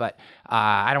personally, but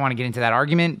I don't want to get into that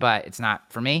argument, but it's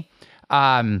not for me.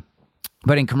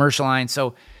 But in commercial lines,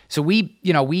 so we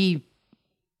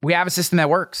have a system that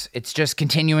works. It's just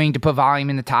continuing to put volume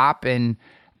in the top, and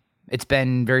it's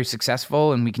been very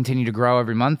successful, and we continue to grow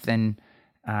every month, and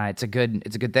it's a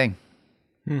good thing.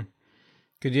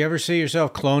 Could you ever see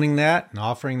yourself cloning that and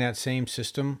offering that same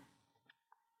system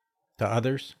to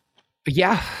others?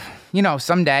 Yeah.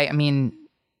 Someday. I mean,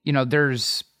 it'll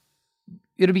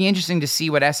be interesting to see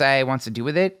what SIA wants to do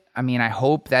with it. I mean, I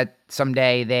hope that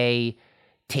someday they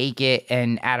take it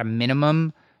and at a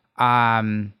minimum,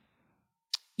 obviously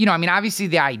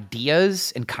the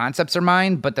ideas and concepts are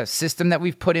mine, but the system that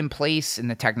we've put in place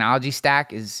and the technology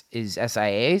stack is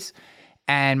SIA's.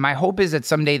 And my hope is that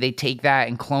someday they take that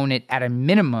and clone it at a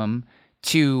minimum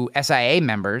to SIA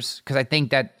members, because I think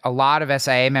that a lot of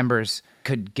SIA members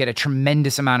could get a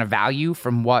tremendous amount of value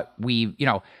from what we,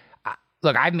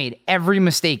 look, I've made every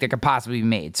mistake that could possibly be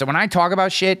made. So when I talk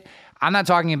about shit, I'm not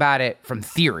talking about it from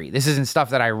theory. This isn't stuff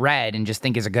that I read and just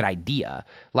think is a good idea.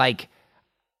 Like,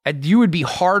 you would be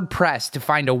hard pressed to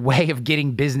find a way of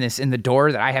getting business in the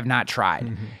door that I have not tried.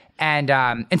 Mm-hmm.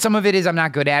 And some of it is I'm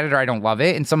not good at it or I don't love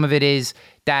it. And some of it is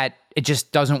that it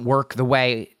just doesn't work the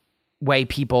way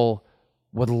people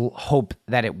would hope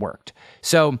that it worked.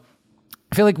 So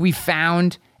I feel like we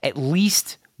found at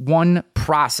least one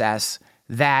process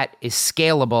that is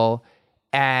scalable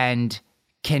and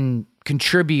can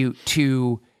contribute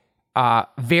to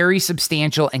very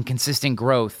substantial and consistent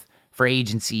growth for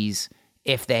agencies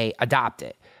if they adopt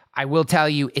it. I will tell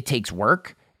you, it takes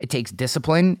work. It takes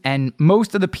discipline. And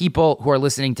most of the people who are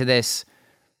listening to this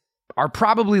are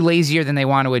probably lazier than they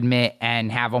want to admit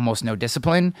and have almost no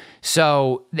discipline.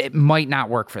 So it might not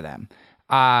work for them.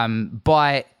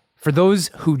 But for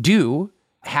those who do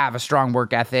have a strong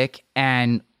work ethic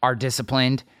and are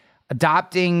disciplined,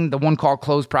 adopting the one call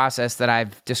close process that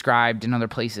I've described in other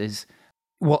places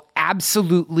will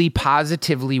absolutely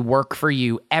positively work for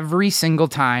you every single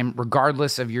time,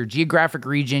 regardless of your geographic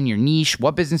region, your niche,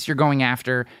 what business you're going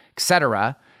after,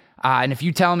 etc. And if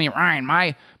you tell me, Ryan,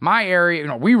 my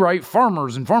area, we write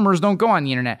farmers and farmers don't go on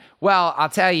the internet. Well, I'll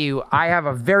tell you, I have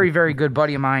a very, very good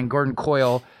buddy of mine, Gordon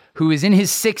Coyle, who is in his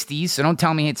 60s, so don't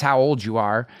tell me it's how old you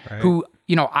are, right. Who,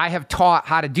 I have taught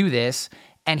how to do this,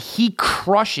 and he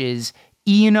crushes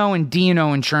E&O and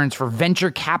D&O insurance for venture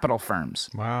capital firms.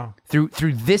 Wow.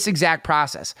 Through this exact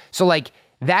process. So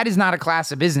that is not a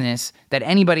class of business that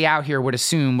anybody out here would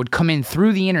assume would come in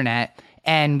through the internet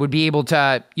and would be able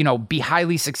to, be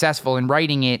highly successful in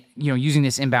writing it, using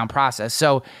this inbound process.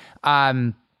 So,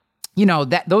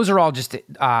 those are all just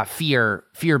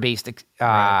fear-based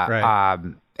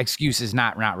excuses,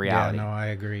 not reality. Yeah, no, I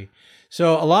agree.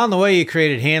 So along the way, you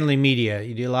created Hanley Media.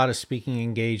 You do a lot of speaking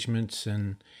engagements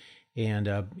and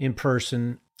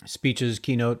in-person speeches,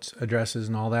 keynotes, addresses,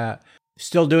 and all that.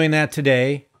 Still doing that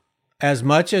today as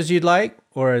much as you'd like,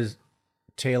 or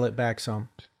tail it back some?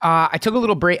 I took a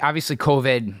little break. Obviously,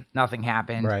 COVID, nothing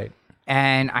happened. Right.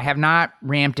 And I have not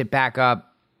ramped it back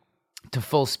up to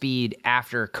full speed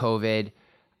after COVID.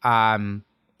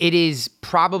 It is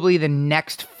probably the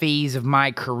next phase of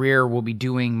my career will be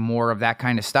doing more of that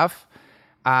kind of stuff.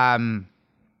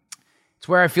 It's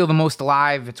where I feel the most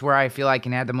alive. It's where I feel I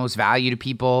can add the most value to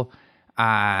people.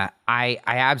 I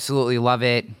absolutely love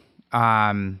it.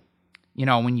 When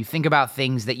you think about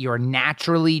things that you're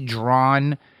naturally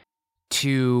drawn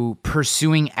to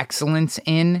pursuing excellence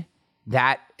in,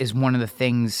 that is one of the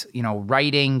things,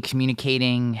 writing,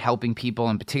 communicating, helping people,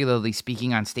 and particularly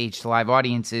speaking on stage to live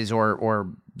audiences or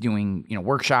doing,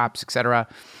 workshops, etc.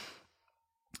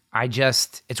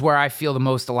 It's where I feel the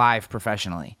most alive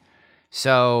professionally.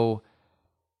 So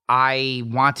I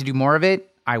want to do more of it.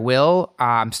 I will.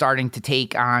 I'm starting to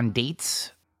take on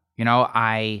dates.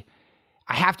 I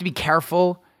have to be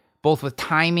careful both with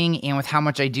timing and with how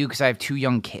much I do because I have 2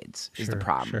 young kids is the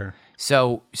problem. Sure.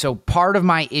 So part of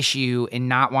my issue in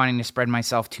not wanting to spread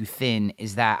myself too thin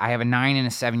is that I have a 9 and a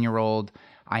 7-year-old.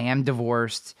 I am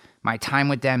divorced. My time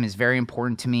with them is very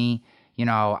important to me. You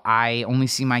know, I only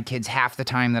see my kids half the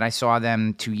time that I saw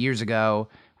them 2 years ago,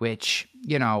 which,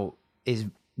 you know, is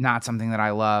not something that I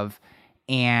love.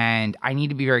 And I need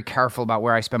to be very careful about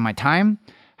where I spend my time.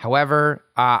 However,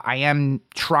 I am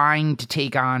trying to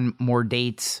take on more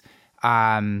dates,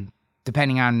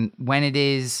 depending on when it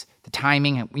is, the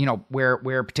timing, you know,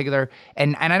 where particular.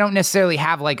 And I don't necessarily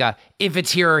have like a, if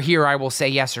it's here or here, I will say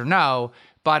yes or no.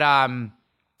 But I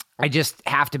just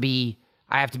have to be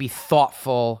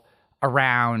thoughtful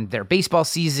around their baseball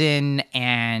season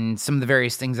and some of the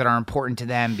various things that are important to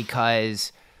them,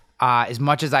 because as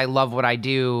much as I love what I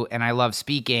do and I love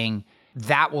speaking,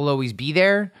 that will always be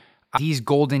there. These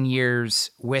golden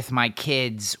years with my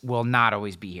kids will not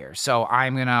always be here. So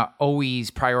I'm going to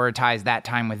always prioritize that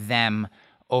time with them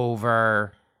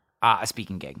over a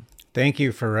speaking gig. Thank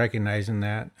you for recognizing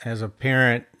that. As a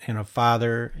parent and a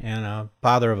father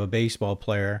of a baseball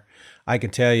player, I can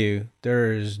tell you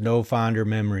there is no fonder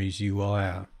memories you will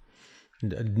have.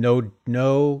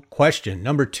 No question.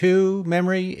 Number 2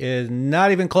 memory is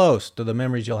not even close to the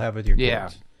memories you'll have with your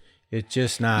kids. It's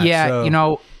just not. Yeah, so, you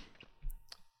know.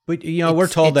 But, you know,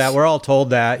 we're all told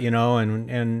that, you know,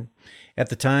 and at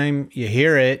the time you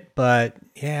hear it, but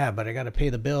I got to pay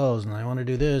the bills and I want to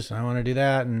do this and I want to do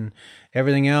that and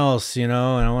everything else, you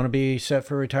know, and I want to be set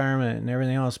for retirement and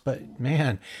everything else. But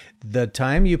man, the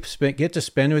time you get to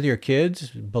spend with your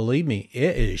kids, believe me,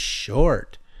 it is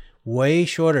short, way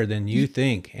shorter than you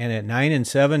think. And at 9 and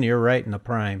 7, you're right in the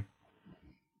prime.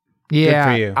 Yeah.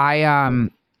 Good for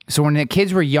you. So when the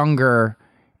kids were younger,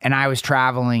 and I was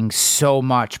traveling so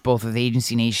much, both with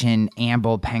Agency Nation and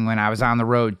Bold Penguin. I was on the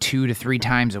road 2 to 3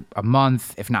 times a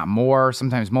month, if not more,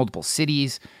 sometimes multiple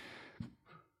cities.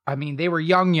 I mean, they were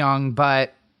young,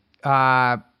 but, you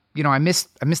know, I missed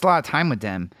a lot of time with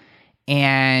them.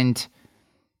 And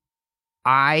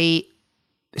I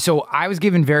was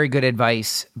given very good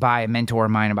advice by a mentor of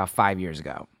mine about 5 years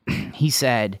ago. He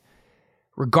said,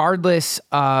 regardless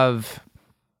of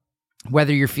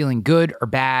whether you're feeling good or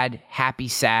bad, happy,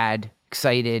 sad,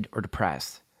 excited, or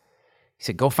depressed, he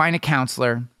said, go find a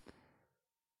counselor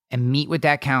and meet with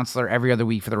that counselor every other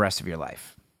week for the rest of your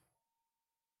life.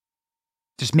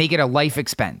 Just make it a life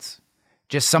expense.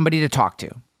 Just somebody to talk to.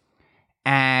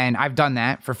 And I've done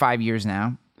that for 5 years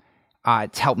now.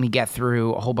 It's helped me get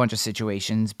through a whole bunch of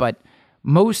situations. But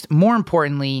more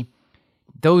importantly,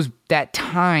 that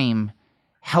time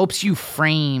helps you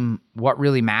frame what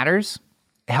really matters.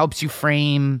 It helps you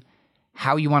frame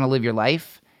how you want to live your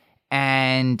life.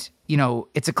 And, you know,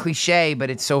 it's a cliche, but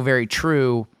it's so very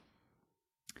true.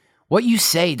 What you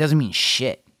say doesn't mean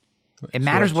shit. It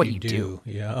matters what you do.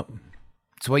 Yep.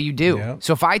 It's what you do. Yep.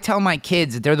 So if I tell my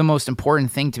kids that they're the most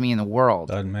important thing to me in the world,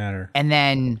 doesn't matter. And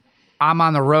then I'm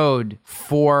on the road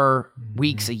 4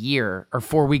 weeks a year or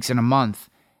 4 weeks in a month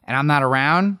and I'm not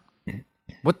around,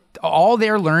 what all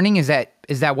they're learning is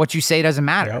that what you say doesn't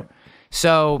matter. Yep.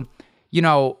 So, you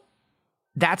know,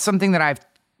 that's something that I've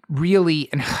really,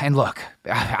 and look,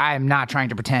 I am not trying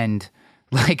to pretend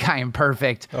like I am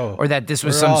perfect or that this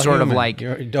was some sort human. Of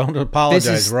like, don't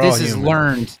apologize. This is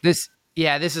learned. This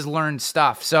is learned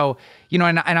stuff. So, you know,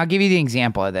 and I'll give you the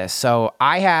example of this. So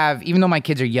I have, even though my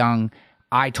kids are young,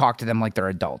 I talk to them like they're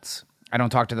adults. I don't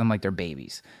talk to them like they're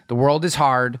babies. The world is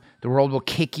hard. The world will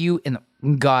kick you in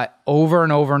the gut over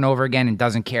and over and over again and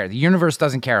doesn't care. The universe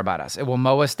doesn't care about us. It will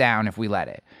mow us down if we let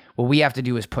it. What we have to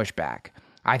do is push back.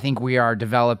 I think we are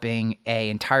developing an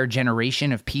entire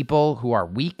generation of people who are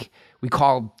weak. We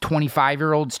call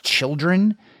 25-year-olds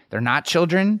children. They're not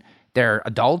children. They're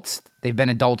adults. They've been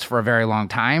adults for a very long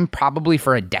time, probably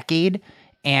for a decade.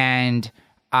 And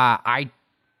I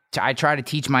try to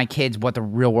teach my kids what the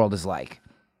real world is like.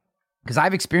 Because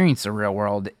I've experienced the real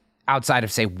world outside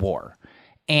of, say, war.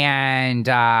 And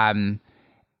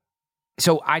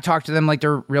so I talk to them like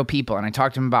they're real people, and I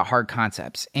talk to them about hard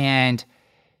concepts. And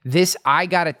I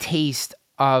got a taste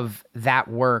of that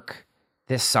work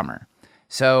this summer.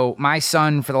 So my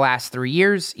son, for the last 3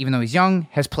 years, even though he's young,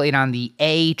 has played on the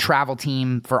A travel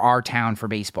team for our town for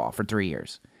baseball for 3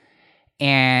 years.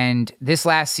 And this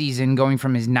last season, going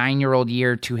from his 9-year-old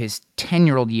year to his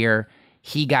 10-year-old year,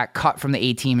 he got cut from the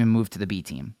A team and moved to the B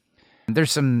team.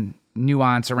 There's some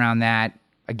nuance around that.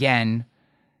 Again,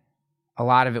 a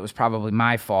lot of it was probably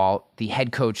my fault. The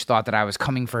head coach thought that I was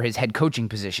coming for his head coaching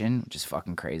position, which is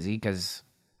fucking crazy because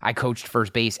I coached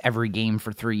first base every game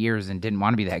for 3 years and didn't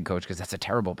want to be the head coach because that's a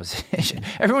terrible position.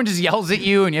 Everyone just yells at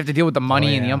you and you have to deal with the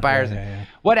money and the umpires,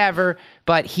 whatever.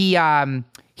 But he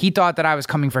thought that I was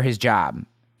coming for his job.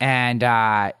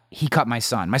 and he cut my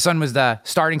son. My son was the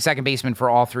starting second baseman for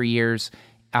all 3 years,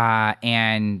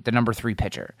 and the number 3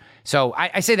 pitcher. So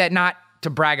I say that not to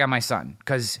brag on my son,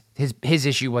 because his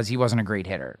issue was he wasn't a great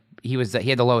hitter. He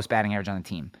had the lowest batting average on the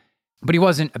team. But he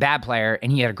wasn't a bad player,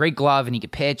 and he had a great glove, and he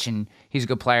could pitch, and he's a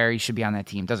good player. He should be on that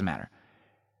team. Doesn't matter.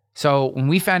 So when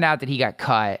we found out that he got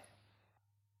cut,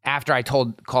 after I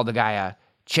called the guy a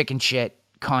chicken shit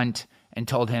cunt and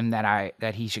told him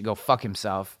that he should go fuck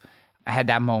himself, I had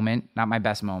that moment, not my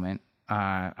best moment,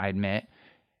 I admit,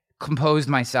 composed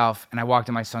myself, and I walked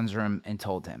in my son's room and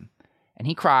told him. And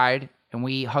he cried, and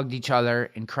we hugged each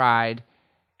other and cried,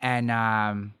 and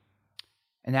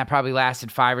that probably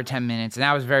lasted 5 or 10 minutes, and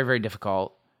that was very, very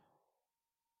difficult.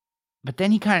 But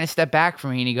then he kind of stepped back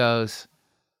from me, and he goes,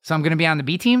 "So I'm going to be on the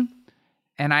B team?"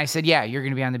 And I said, "Yeah, you're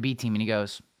going to be on the B team." And he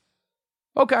goes,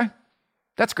 "Okay,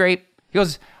 that's great." He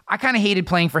goes, "I kind of hated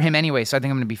playing for him anyway, so I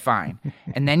think I'm going to be fine."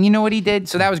 And then you know what he did?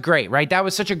 So that was great, right? That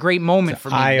was such a great moment for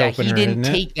me that he didn't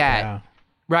take that,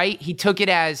 right? He took it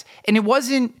as, and it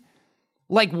wasn't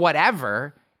like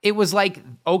whatever. It was like,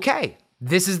 okay,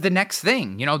 this is the next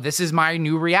thing. You know, this is my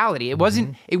new reality. It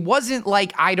wasn't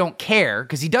like I don't care,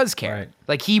 because he does care. Right.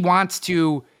 Like he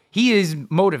is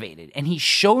motivated. And he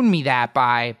showed me that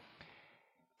by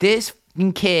this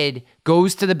kid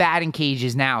goes to the batting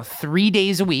cages now 3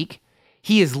 days a week.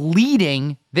 He is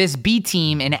leading this B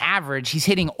team in average. He's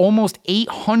hitting almost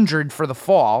 800 for the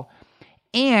fall.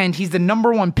 And he's the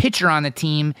number 1 pitcher on the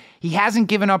team. He hasn't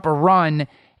given up a run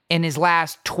in his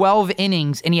last 12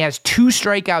 innings, and he has 2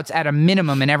 strikeouts at a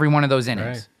minimum in every one of those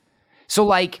innings. Right. So,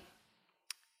 like,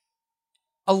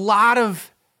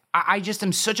 I just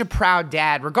am such a proud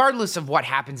dad, regardless of what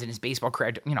happens in his baseball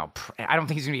career. You know, I don't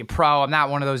think he's going to be a pro. I'm not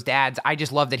one of those dads. I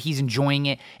just love that he's enjoying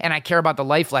it, and I care about the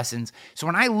life lessons. So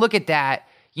when I look at that,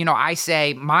 you know, I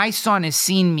say, my son has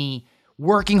seen me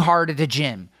working hard at the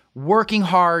gym, working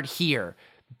hard here,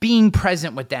 being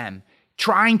present with them,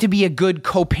 trying to be a good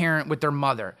co-parent with their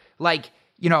mother, like,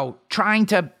 you know, trying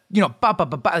to, you know,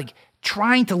 like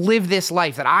trying to live this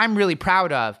life that I'm really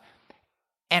proud of.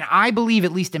 And I believe,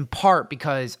 at least in part,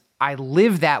 because I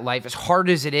live that life as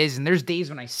hard as it is. And there's days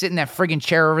when I sit in that friggin'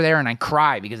 chair over there and I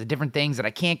cry because of different things that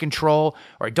I can't control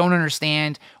or I don't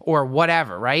understand or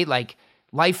whatever, right? Like,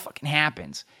 life fucking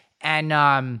happens.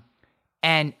 But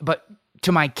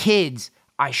to my kids,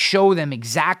 I show them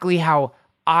exactly how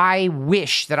I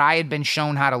wish that I had been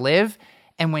shown how to live.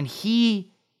 And when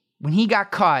he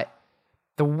got cut,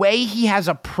 the way he has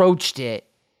approached it,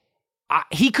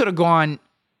 he could have gone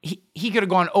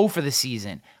 0 for the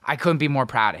season. I couldn't be more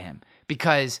proud of him,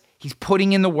 because he's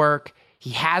putting in the work.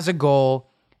 He has a goal,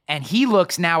 and he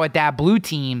looks now at that blue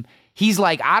team. He's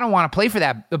like, I don't want to play for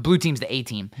that. The blue team's the A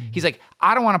team. Mm-hmm. He's like,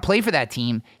 I don't want to play for that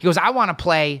team. He goes, I want to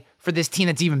play for this team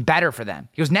that's even better for them.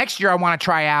 He goes, next year I want to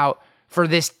try out for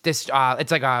this it's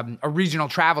like a regional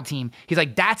travel team. He's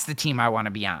like, that's the team I want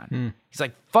to be on. Mm. He's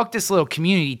like, fuck this little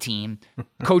community team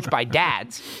coached by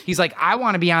dads. He's like, I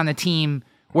want to be on the team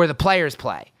where the players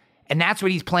play. And that's what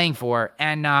he's playing for.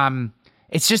 And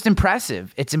it's just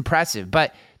impressive. It's impressive.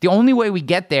 But the only way we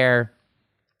get there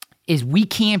is we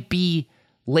can't be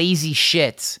lazy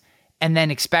shits and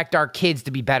then expect our kids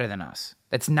to be better than us.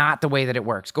 That's not the way that it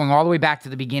works. Going all the way back to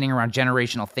the beginning around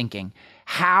generational thinking.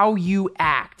 How you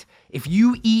act. If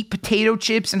you eat potato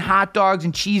chips and hot dogs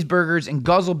and cheeseburgers and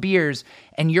guzzle beers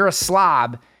and you're a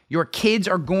slob, your kids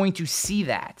are going to see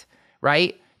that,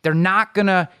 right? They're not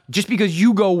gonna, just because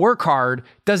you go work hard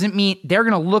doesn't mean they're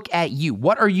gonna look at you.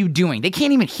 What are you doing? They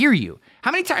can't even hear you.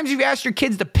 How many times have you asked your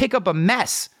kids to pick up a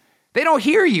mess? They don't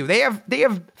hear you. They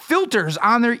have filters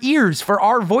on their ears for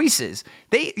our voices.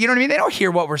 You know what I mean? They don't hear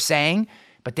what we're saying,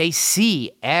 but they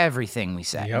see everything we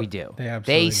say. We do.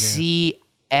 They see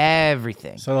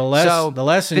everything. So the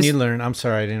lesson you learned, I'm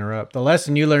sorry to interrupt. The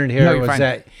lesson you learned here was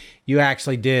that you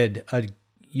actually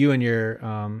you and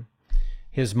your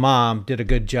his mom did a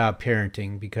good job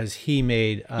parenting, because he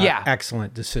made an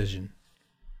excellent decision.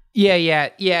 Yeah.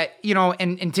 You know,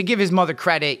 and to give his mother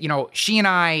credit, you know, she and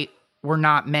I were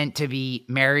not meant to be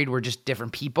married. We're just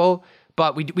different people,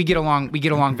 but we get along. We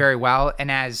get along very well. And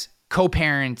as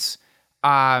co-parents,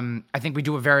 I think we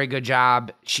do a very good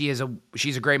job. She's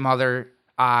a great mother.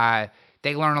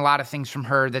 They learn a lot of things from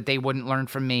her that they wouldn't learn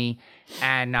from me.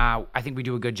 And I think we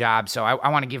do a good job. So I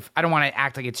don't want to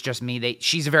act like it's just me.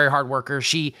 She's a very hard worker.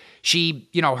 She,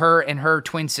 you know, her and her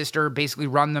twin sister basically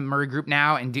run the Murray Group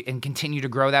now and continue to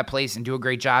grow that place and do a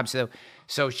great job.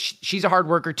 So she's a hard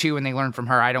worker too, and they learn from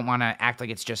her. I don't want to act like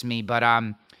it's just me, but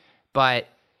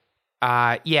yeah,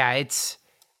 I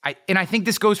think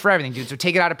this goes for everything, dude. So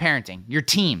take it out of parenting, your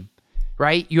team,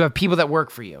 right? You have people that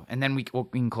work for you. And then we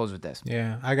can close with this.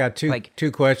 Yeah, I got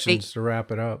two questions to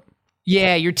wrap it up.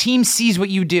 Yeah, your team sees what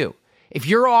you do. If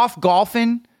you're off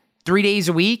golfing 3 days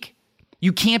a week,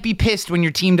 you can't be pissed when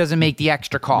your team doesn't make the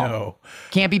extra call. No.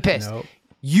 Can't be pissed. No.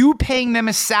 You paying them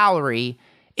a salary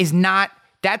is not,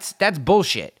 that's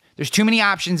bullshit. There's too many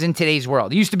options in today's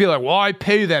world. It used to be like, well, I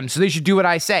pay them, so they should do what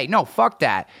I say. No, fuck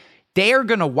that. They are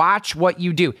going to watch what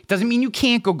you do. It doesn't mean you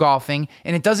can't go golfing,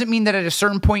 and it doesn't mean that at a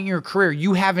certain point in your career,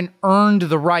 you haven't earned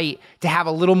the right to have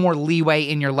a little more leeway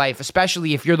in your life,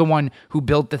 especially if you're the one who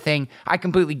built the thing. I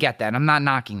completely get that. I'm not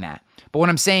knocking that. But what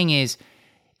I'm saying is,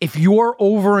 if you're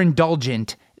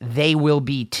overindulgent, they will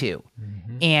be too.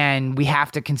 Mm-hmm. And we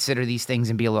have to consider these things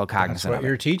and be a little cognizant That's what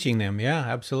you're teaching them. Yeah,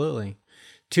 absolutely.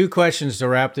 2 questions to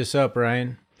wrap this up,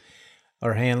 Ryan.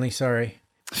 Or Hanley, sorry.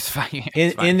 It's fine.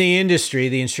 In the industry,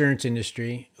 the insurance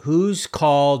industry, whose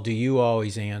call do you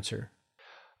always answer?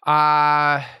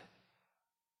 I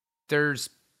don't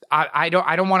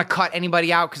want to cut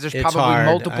anybody out because there's probably hard,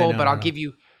 multiple, but I'll give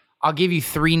you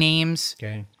 3 names.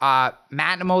 Okay.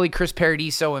 Matt Namoli, Chris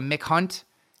Paradiso, and Mick Hunt.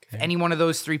 Okay. If any one of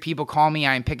those 3 people call me,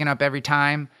 I am picking up every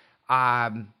time.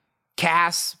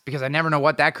 Cass, because I never know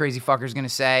what that crazy fucker is going to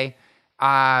say.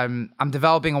 I'm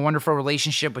developing a wonderful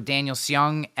relationship with Daniel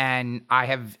Seung, and I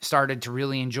have started to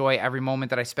really enjoy every moment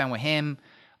that I spend with him.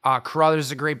 Carruthers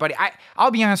is a great buddy.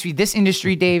 I'll be honest with you, this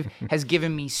industry, Dave, has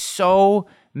given me so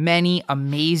many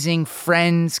amazing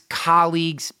friends,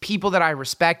 colleagues, people that I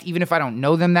respect, even if I don't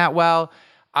know them that well.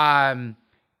 I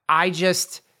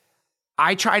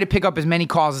try to pick up as many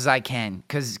calls as I can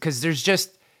because there's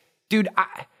just, dude,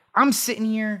 I'm sitting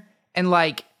here and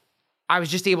like, I was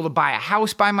just able to buy a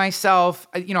house by myself.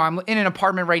 I'm in an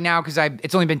apartment right now because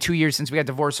it's only been 2 years since we got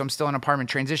divorced, so I'm still in apartment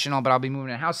transitional, but I'll be moving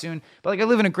in a house soon. But like, I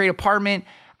live in a great apartment.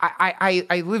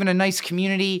 I live in a nice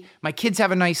community. My kids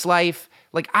have a nice life.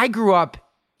 Like, I grew up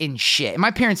in shit. And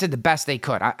my parents did the best they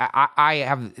could. I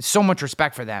have so much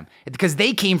respect for them because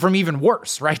they came from even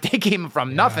worse, right? They came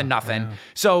from nothing. Yeah.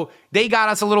 So they got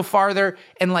us a little farther.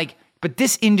 And like, but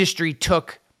this industry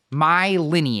took my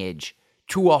lineage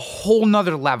to a whole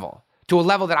nother level. To a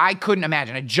level that I couldn't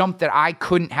imagine, a jump that I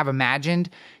couldn't have imagined.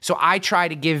 So I try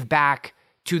to give back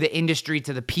to the industry,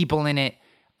 to the people in it,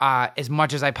 as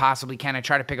much as I possibly can. I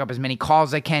try to pick up as many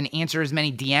calls as I can, answer as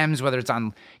many DMs, whether it's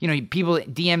on, people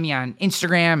DM me on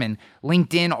Instagram and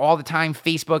LinkedIn all the time,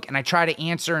 Facebook, and I try to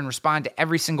answer and respond to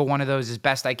every single one of those as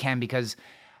best I can because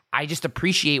I just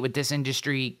appreciate what this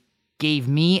industry gave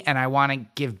me, and I want to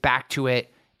give back to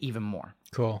it even more.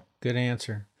 Cool. Good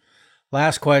answer.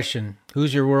 Last question.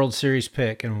 Who's your World Series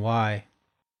pick and why?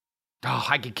 Oh,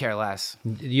 I could care less.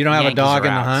 You don't have Yankees a dog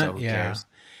in the out, hunt? so who cares?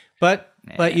 But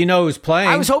you know who's playing.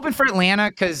 I was hoping for Atlanta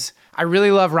because I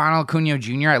really love Ronald Acuna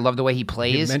Jr. I love the way he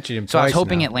plays. You mentioned him so I was twice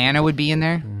hoping now. Atlanta would be in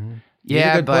there. Mm-hmm.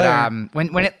 Yeah, but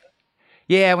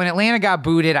when Atlanta got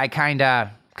booted, I kind of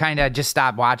just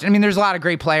stopped watching. I mean, there's a lot of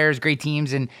great players, great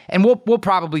teams, and we'll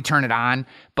probably turn it on.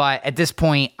 But at this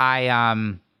point,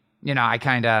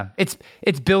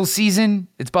 it's Bills season.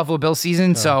 It's Buffalo Bills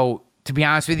season. So to be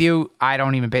honest with you, I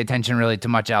don't even pay attention really to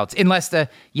much else unless the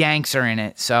Yanks are in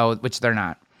it. So, which they're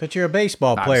not. But you're a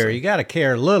baseball player. Obviously. You got to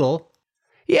care a little.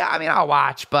 Yeah, I mean, I'll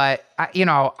watch, but I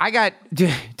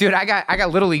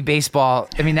got Little League baseball.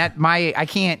 I mean, I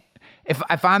can't,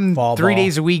 if I'm Fall 3 ball.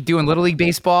 days a week doing Little League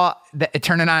baseball,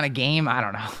 turning on a game, I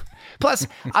don't know. Plus,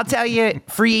 I'll tell you,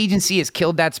 free agency has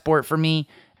killed that sport for me.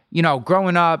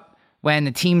 Growing up when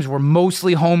the teams were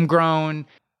mostly homegrown,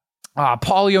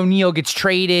 Paulie O'Neill gets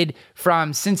traded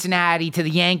from Cincinnati to the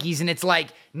Yankees, and it's like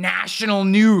national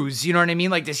news. You know what I mean?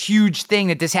 Like this huge thing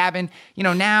that this happened.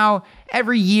 Now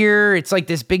every year it's like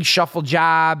this big shuffle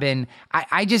job, and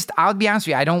I'll be honest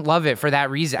with you, I don't love it for that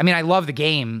reason. I mean, I love the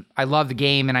game.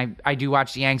 And I do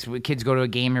watch the Yanks. Kids go to a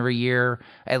game every year,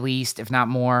 at least, if not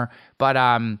more. But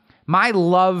my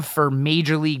love for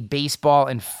Major League Baseball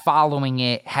and following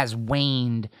it has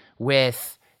waned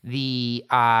with the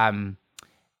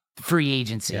free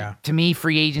agency. Yeah. To me,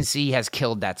 free agency has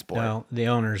killed that sport. No, the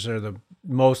owners are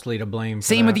mostly to blame.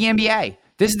 Same with the NBA.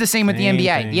 This is the same with the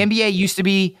NBA. The NBA used to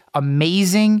be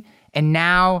amazing, and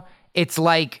now it's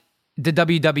like the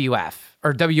WWF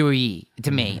or WE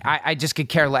to me. I just could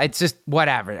care less. It's just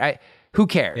whatever. Who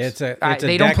cares?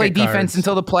 They don't play defense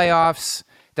until the playoffs.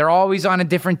 They're always on a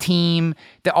different team.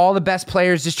 All the best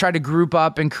players just try to group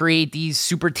up and create these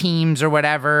super teams or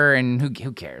whatever, and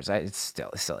who cares? It's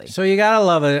still silly. So you got to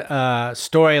love a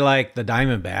story like the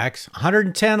Diamondbacks.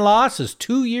 110 losses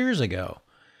 2 years ago.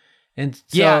 And so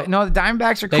the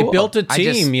Diamondbacks are cool. They built a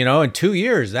team, in 2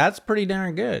 years. That's pretty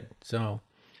darn good. So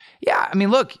Yeah, I mean,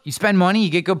 look, you spend money,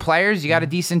 you get good players, you got a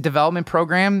decent development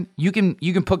program, you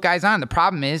can put guys on. The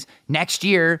problem is next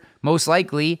year, most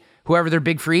likely, whoever their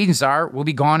big free agents are will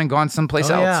be gone and gone someplace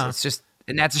else. Yeah. It's just,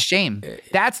 and that's a shame.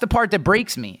 That's the part that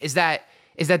breaks me, is that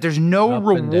there's no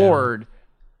reward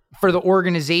for the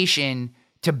organization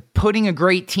to putting a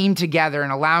great team together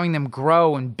and allowing them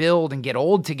grow and build and get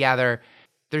old together.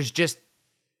 There's just,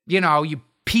 you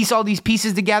piece all these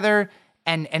pieces together,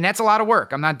 and that's a lot of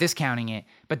work. I'm not discounting it.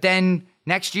 But then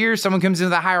next year, someone comes into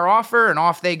the higher offer, and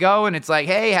off they go, and it's like,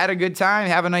 hey, had a good time,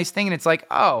 have a nice thing. And it's like,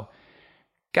 oh,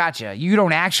 gotcha. You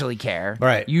don't actually care.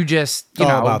 Right. You just, It's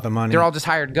all about the money. They're all just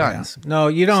hired guns. Yeah. No,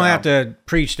 you don't have to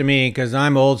preach to me because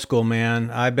I'm old school,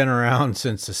 man. I've been around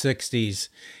since the 60s,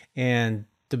 and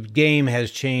the game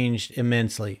has changed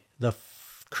immensely. The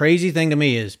crazy thing to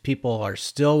me is people are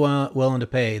still willing to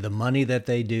pay the money that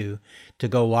they do to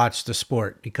go watch the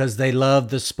sport because they love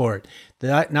the sport.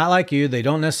 They're not like you. They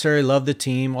don't necessarily love the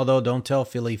team, although don't tell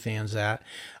Philly fans that.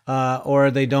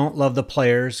 Or they don't love the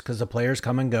players because the players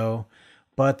come and go,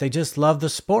 but they just love the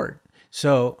sport.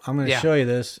 So I'm going to show you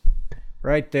this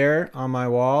right there on my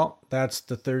wall. That's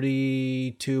the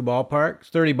 30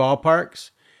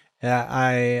 ballparks that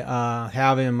I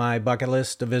have in my bucket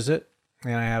list to visit.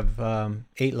 And I have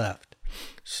 8 left.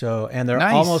 So, and they're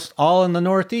almost all in the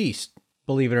Northeast,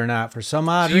 believe it or not, for some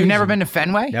odd reason. You've never been to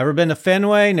Fenway? Never been to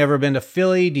Fenway, never been to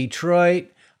Philly, Detroit.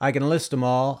 I can list them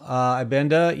all. I've been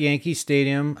to Yankee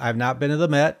Stadium. I've not been to the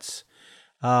Mets.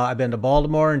 I've been to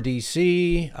Baltimore and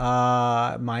D.C.,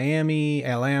 Miami,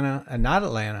 Atlanta, and not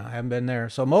Atlanta. I haven't been there.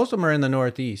 So most of them are in the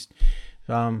Northeast.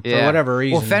 For whatever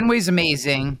reason. Well, Fenway's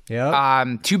amazing.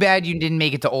 Yeah. Too bad you didn't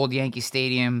make it to old Yankee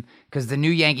Stadium because the new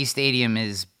Yankee Stadium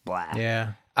is blah.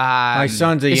 Yeah. My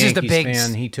son's a Yankees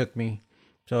fan. He took me.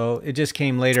 So it just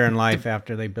came later in life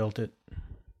after they built it.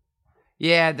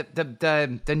 Yeah,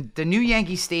 the new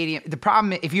Yankee Stadium. The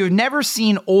problem, if you've never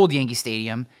seen old Yankee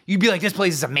Stadium, you'd be like, this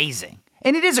place is amazing.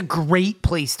 And it is a great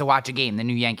place to watch a game, the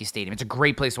new Yankee Stadium. It's a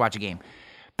great place to watch a game.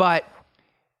 But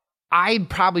I'd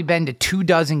probably been to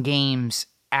 24 games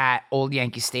at old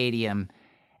Yankee Stadium.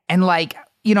 And I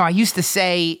used to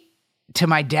say to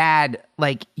my dad,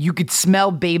 you could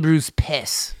smell Babe Ruth's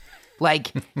piss.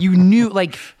 You knew,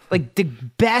 the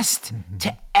best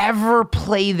to ever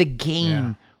play the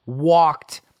game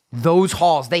walked those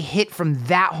halls. They hit from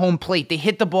that home plate. They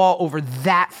hit the ball over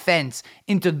that fence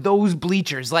into those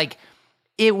bleachers.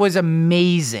 It was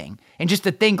amazing. And just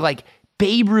to think,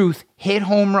 Babe Ruth hit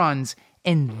home runs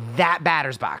in that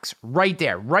batter's box. Right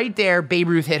there, Babe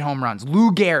Ruth hit home runs.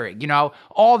 Lou Gehrig,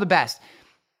 all the best.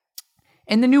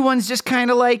 And the new one's just kind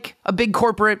of like a big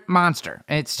corporate monster.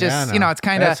 It's just, it's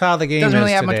kind of, that's how the game doesn't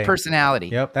really is have today. much personality.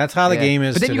 Yep, that's how the game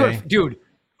is but then today. Dude,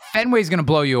 Fenway's going to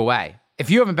blow you away.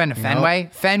 If you haven't been to Fenway,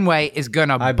 Fenway is going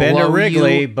to blow you I've been to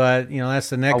Wrigley, but, that's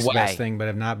the next away. best thing, but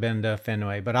I've not been to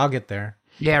Fenway, but I'll get there.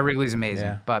 Yeah, Wrigley's amazing.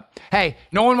 Yeah. But, hey,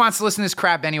 no one wants to listen to this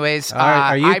crap anyways.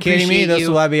 Are you I kidding me? This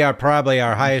you. will be probably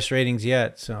our highest ratings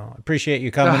yet, so appreciate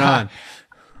you coming on.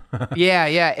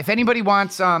 Yeah. If anybody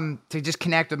wants to just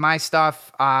connect with my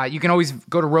stuff, you can always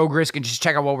go to Rogue Risk and just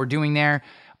check out what we're doing there.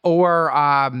 Or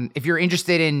if you're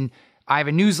interested in, I have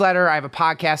a newsletter, I have a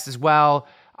podcast as well.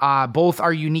 Both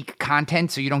are unique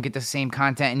content, so you don't get the same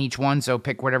content in each one, so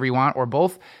pick whatever you want, or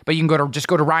both. But you can go to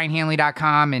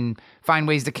RyanHanley.com and find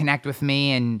ways to connect with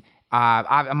me, and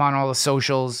I'm on all the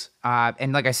socials.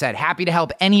 And like I said, happy to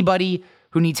help anybody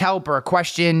who needs help or a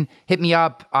question. Hit me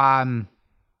up. I'll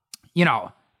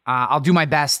do my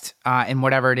best in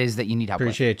whatever it is that you need help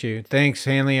Appreciate you. Thanks,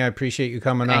 Hanley. I appreciate you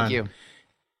coming on. Thank you.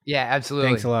 Yeah, absolutely.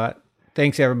 Thanks a lot.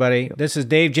 Thanks, everybody. This is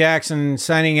Dave Jackson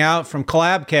signing out from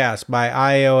Collabcast by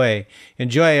IAOA.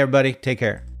 Enjoy, everybody. Take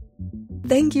care.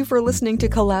 Thank you for listening to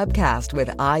Collabcast with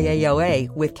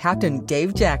IAOA with Captain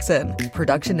Dave Jackson.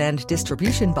 Production and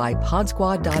distribution by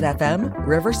Podsquad.fm,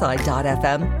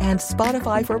 Riverside.fm, and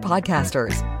Spotify for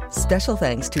podcasters. Special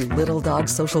thanks to Little Dog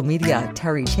Social Media,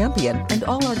 Terry Champion, and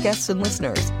all our guests and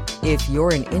listeners. If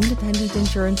you're an independent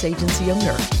insurance agency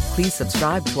owner, please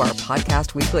subscribe to our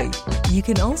podcast weekly. You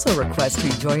can also request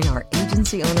to join our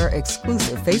agency owner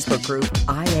exclusive Facebook group,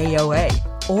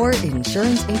 IAOA, or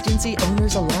Insurance Agency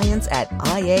Owners Alliance at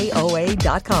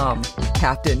IAOA.com.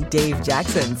 Captain Dave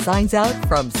Jackson signs out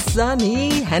from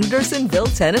sunny Hendersonville,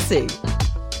 Tennessee.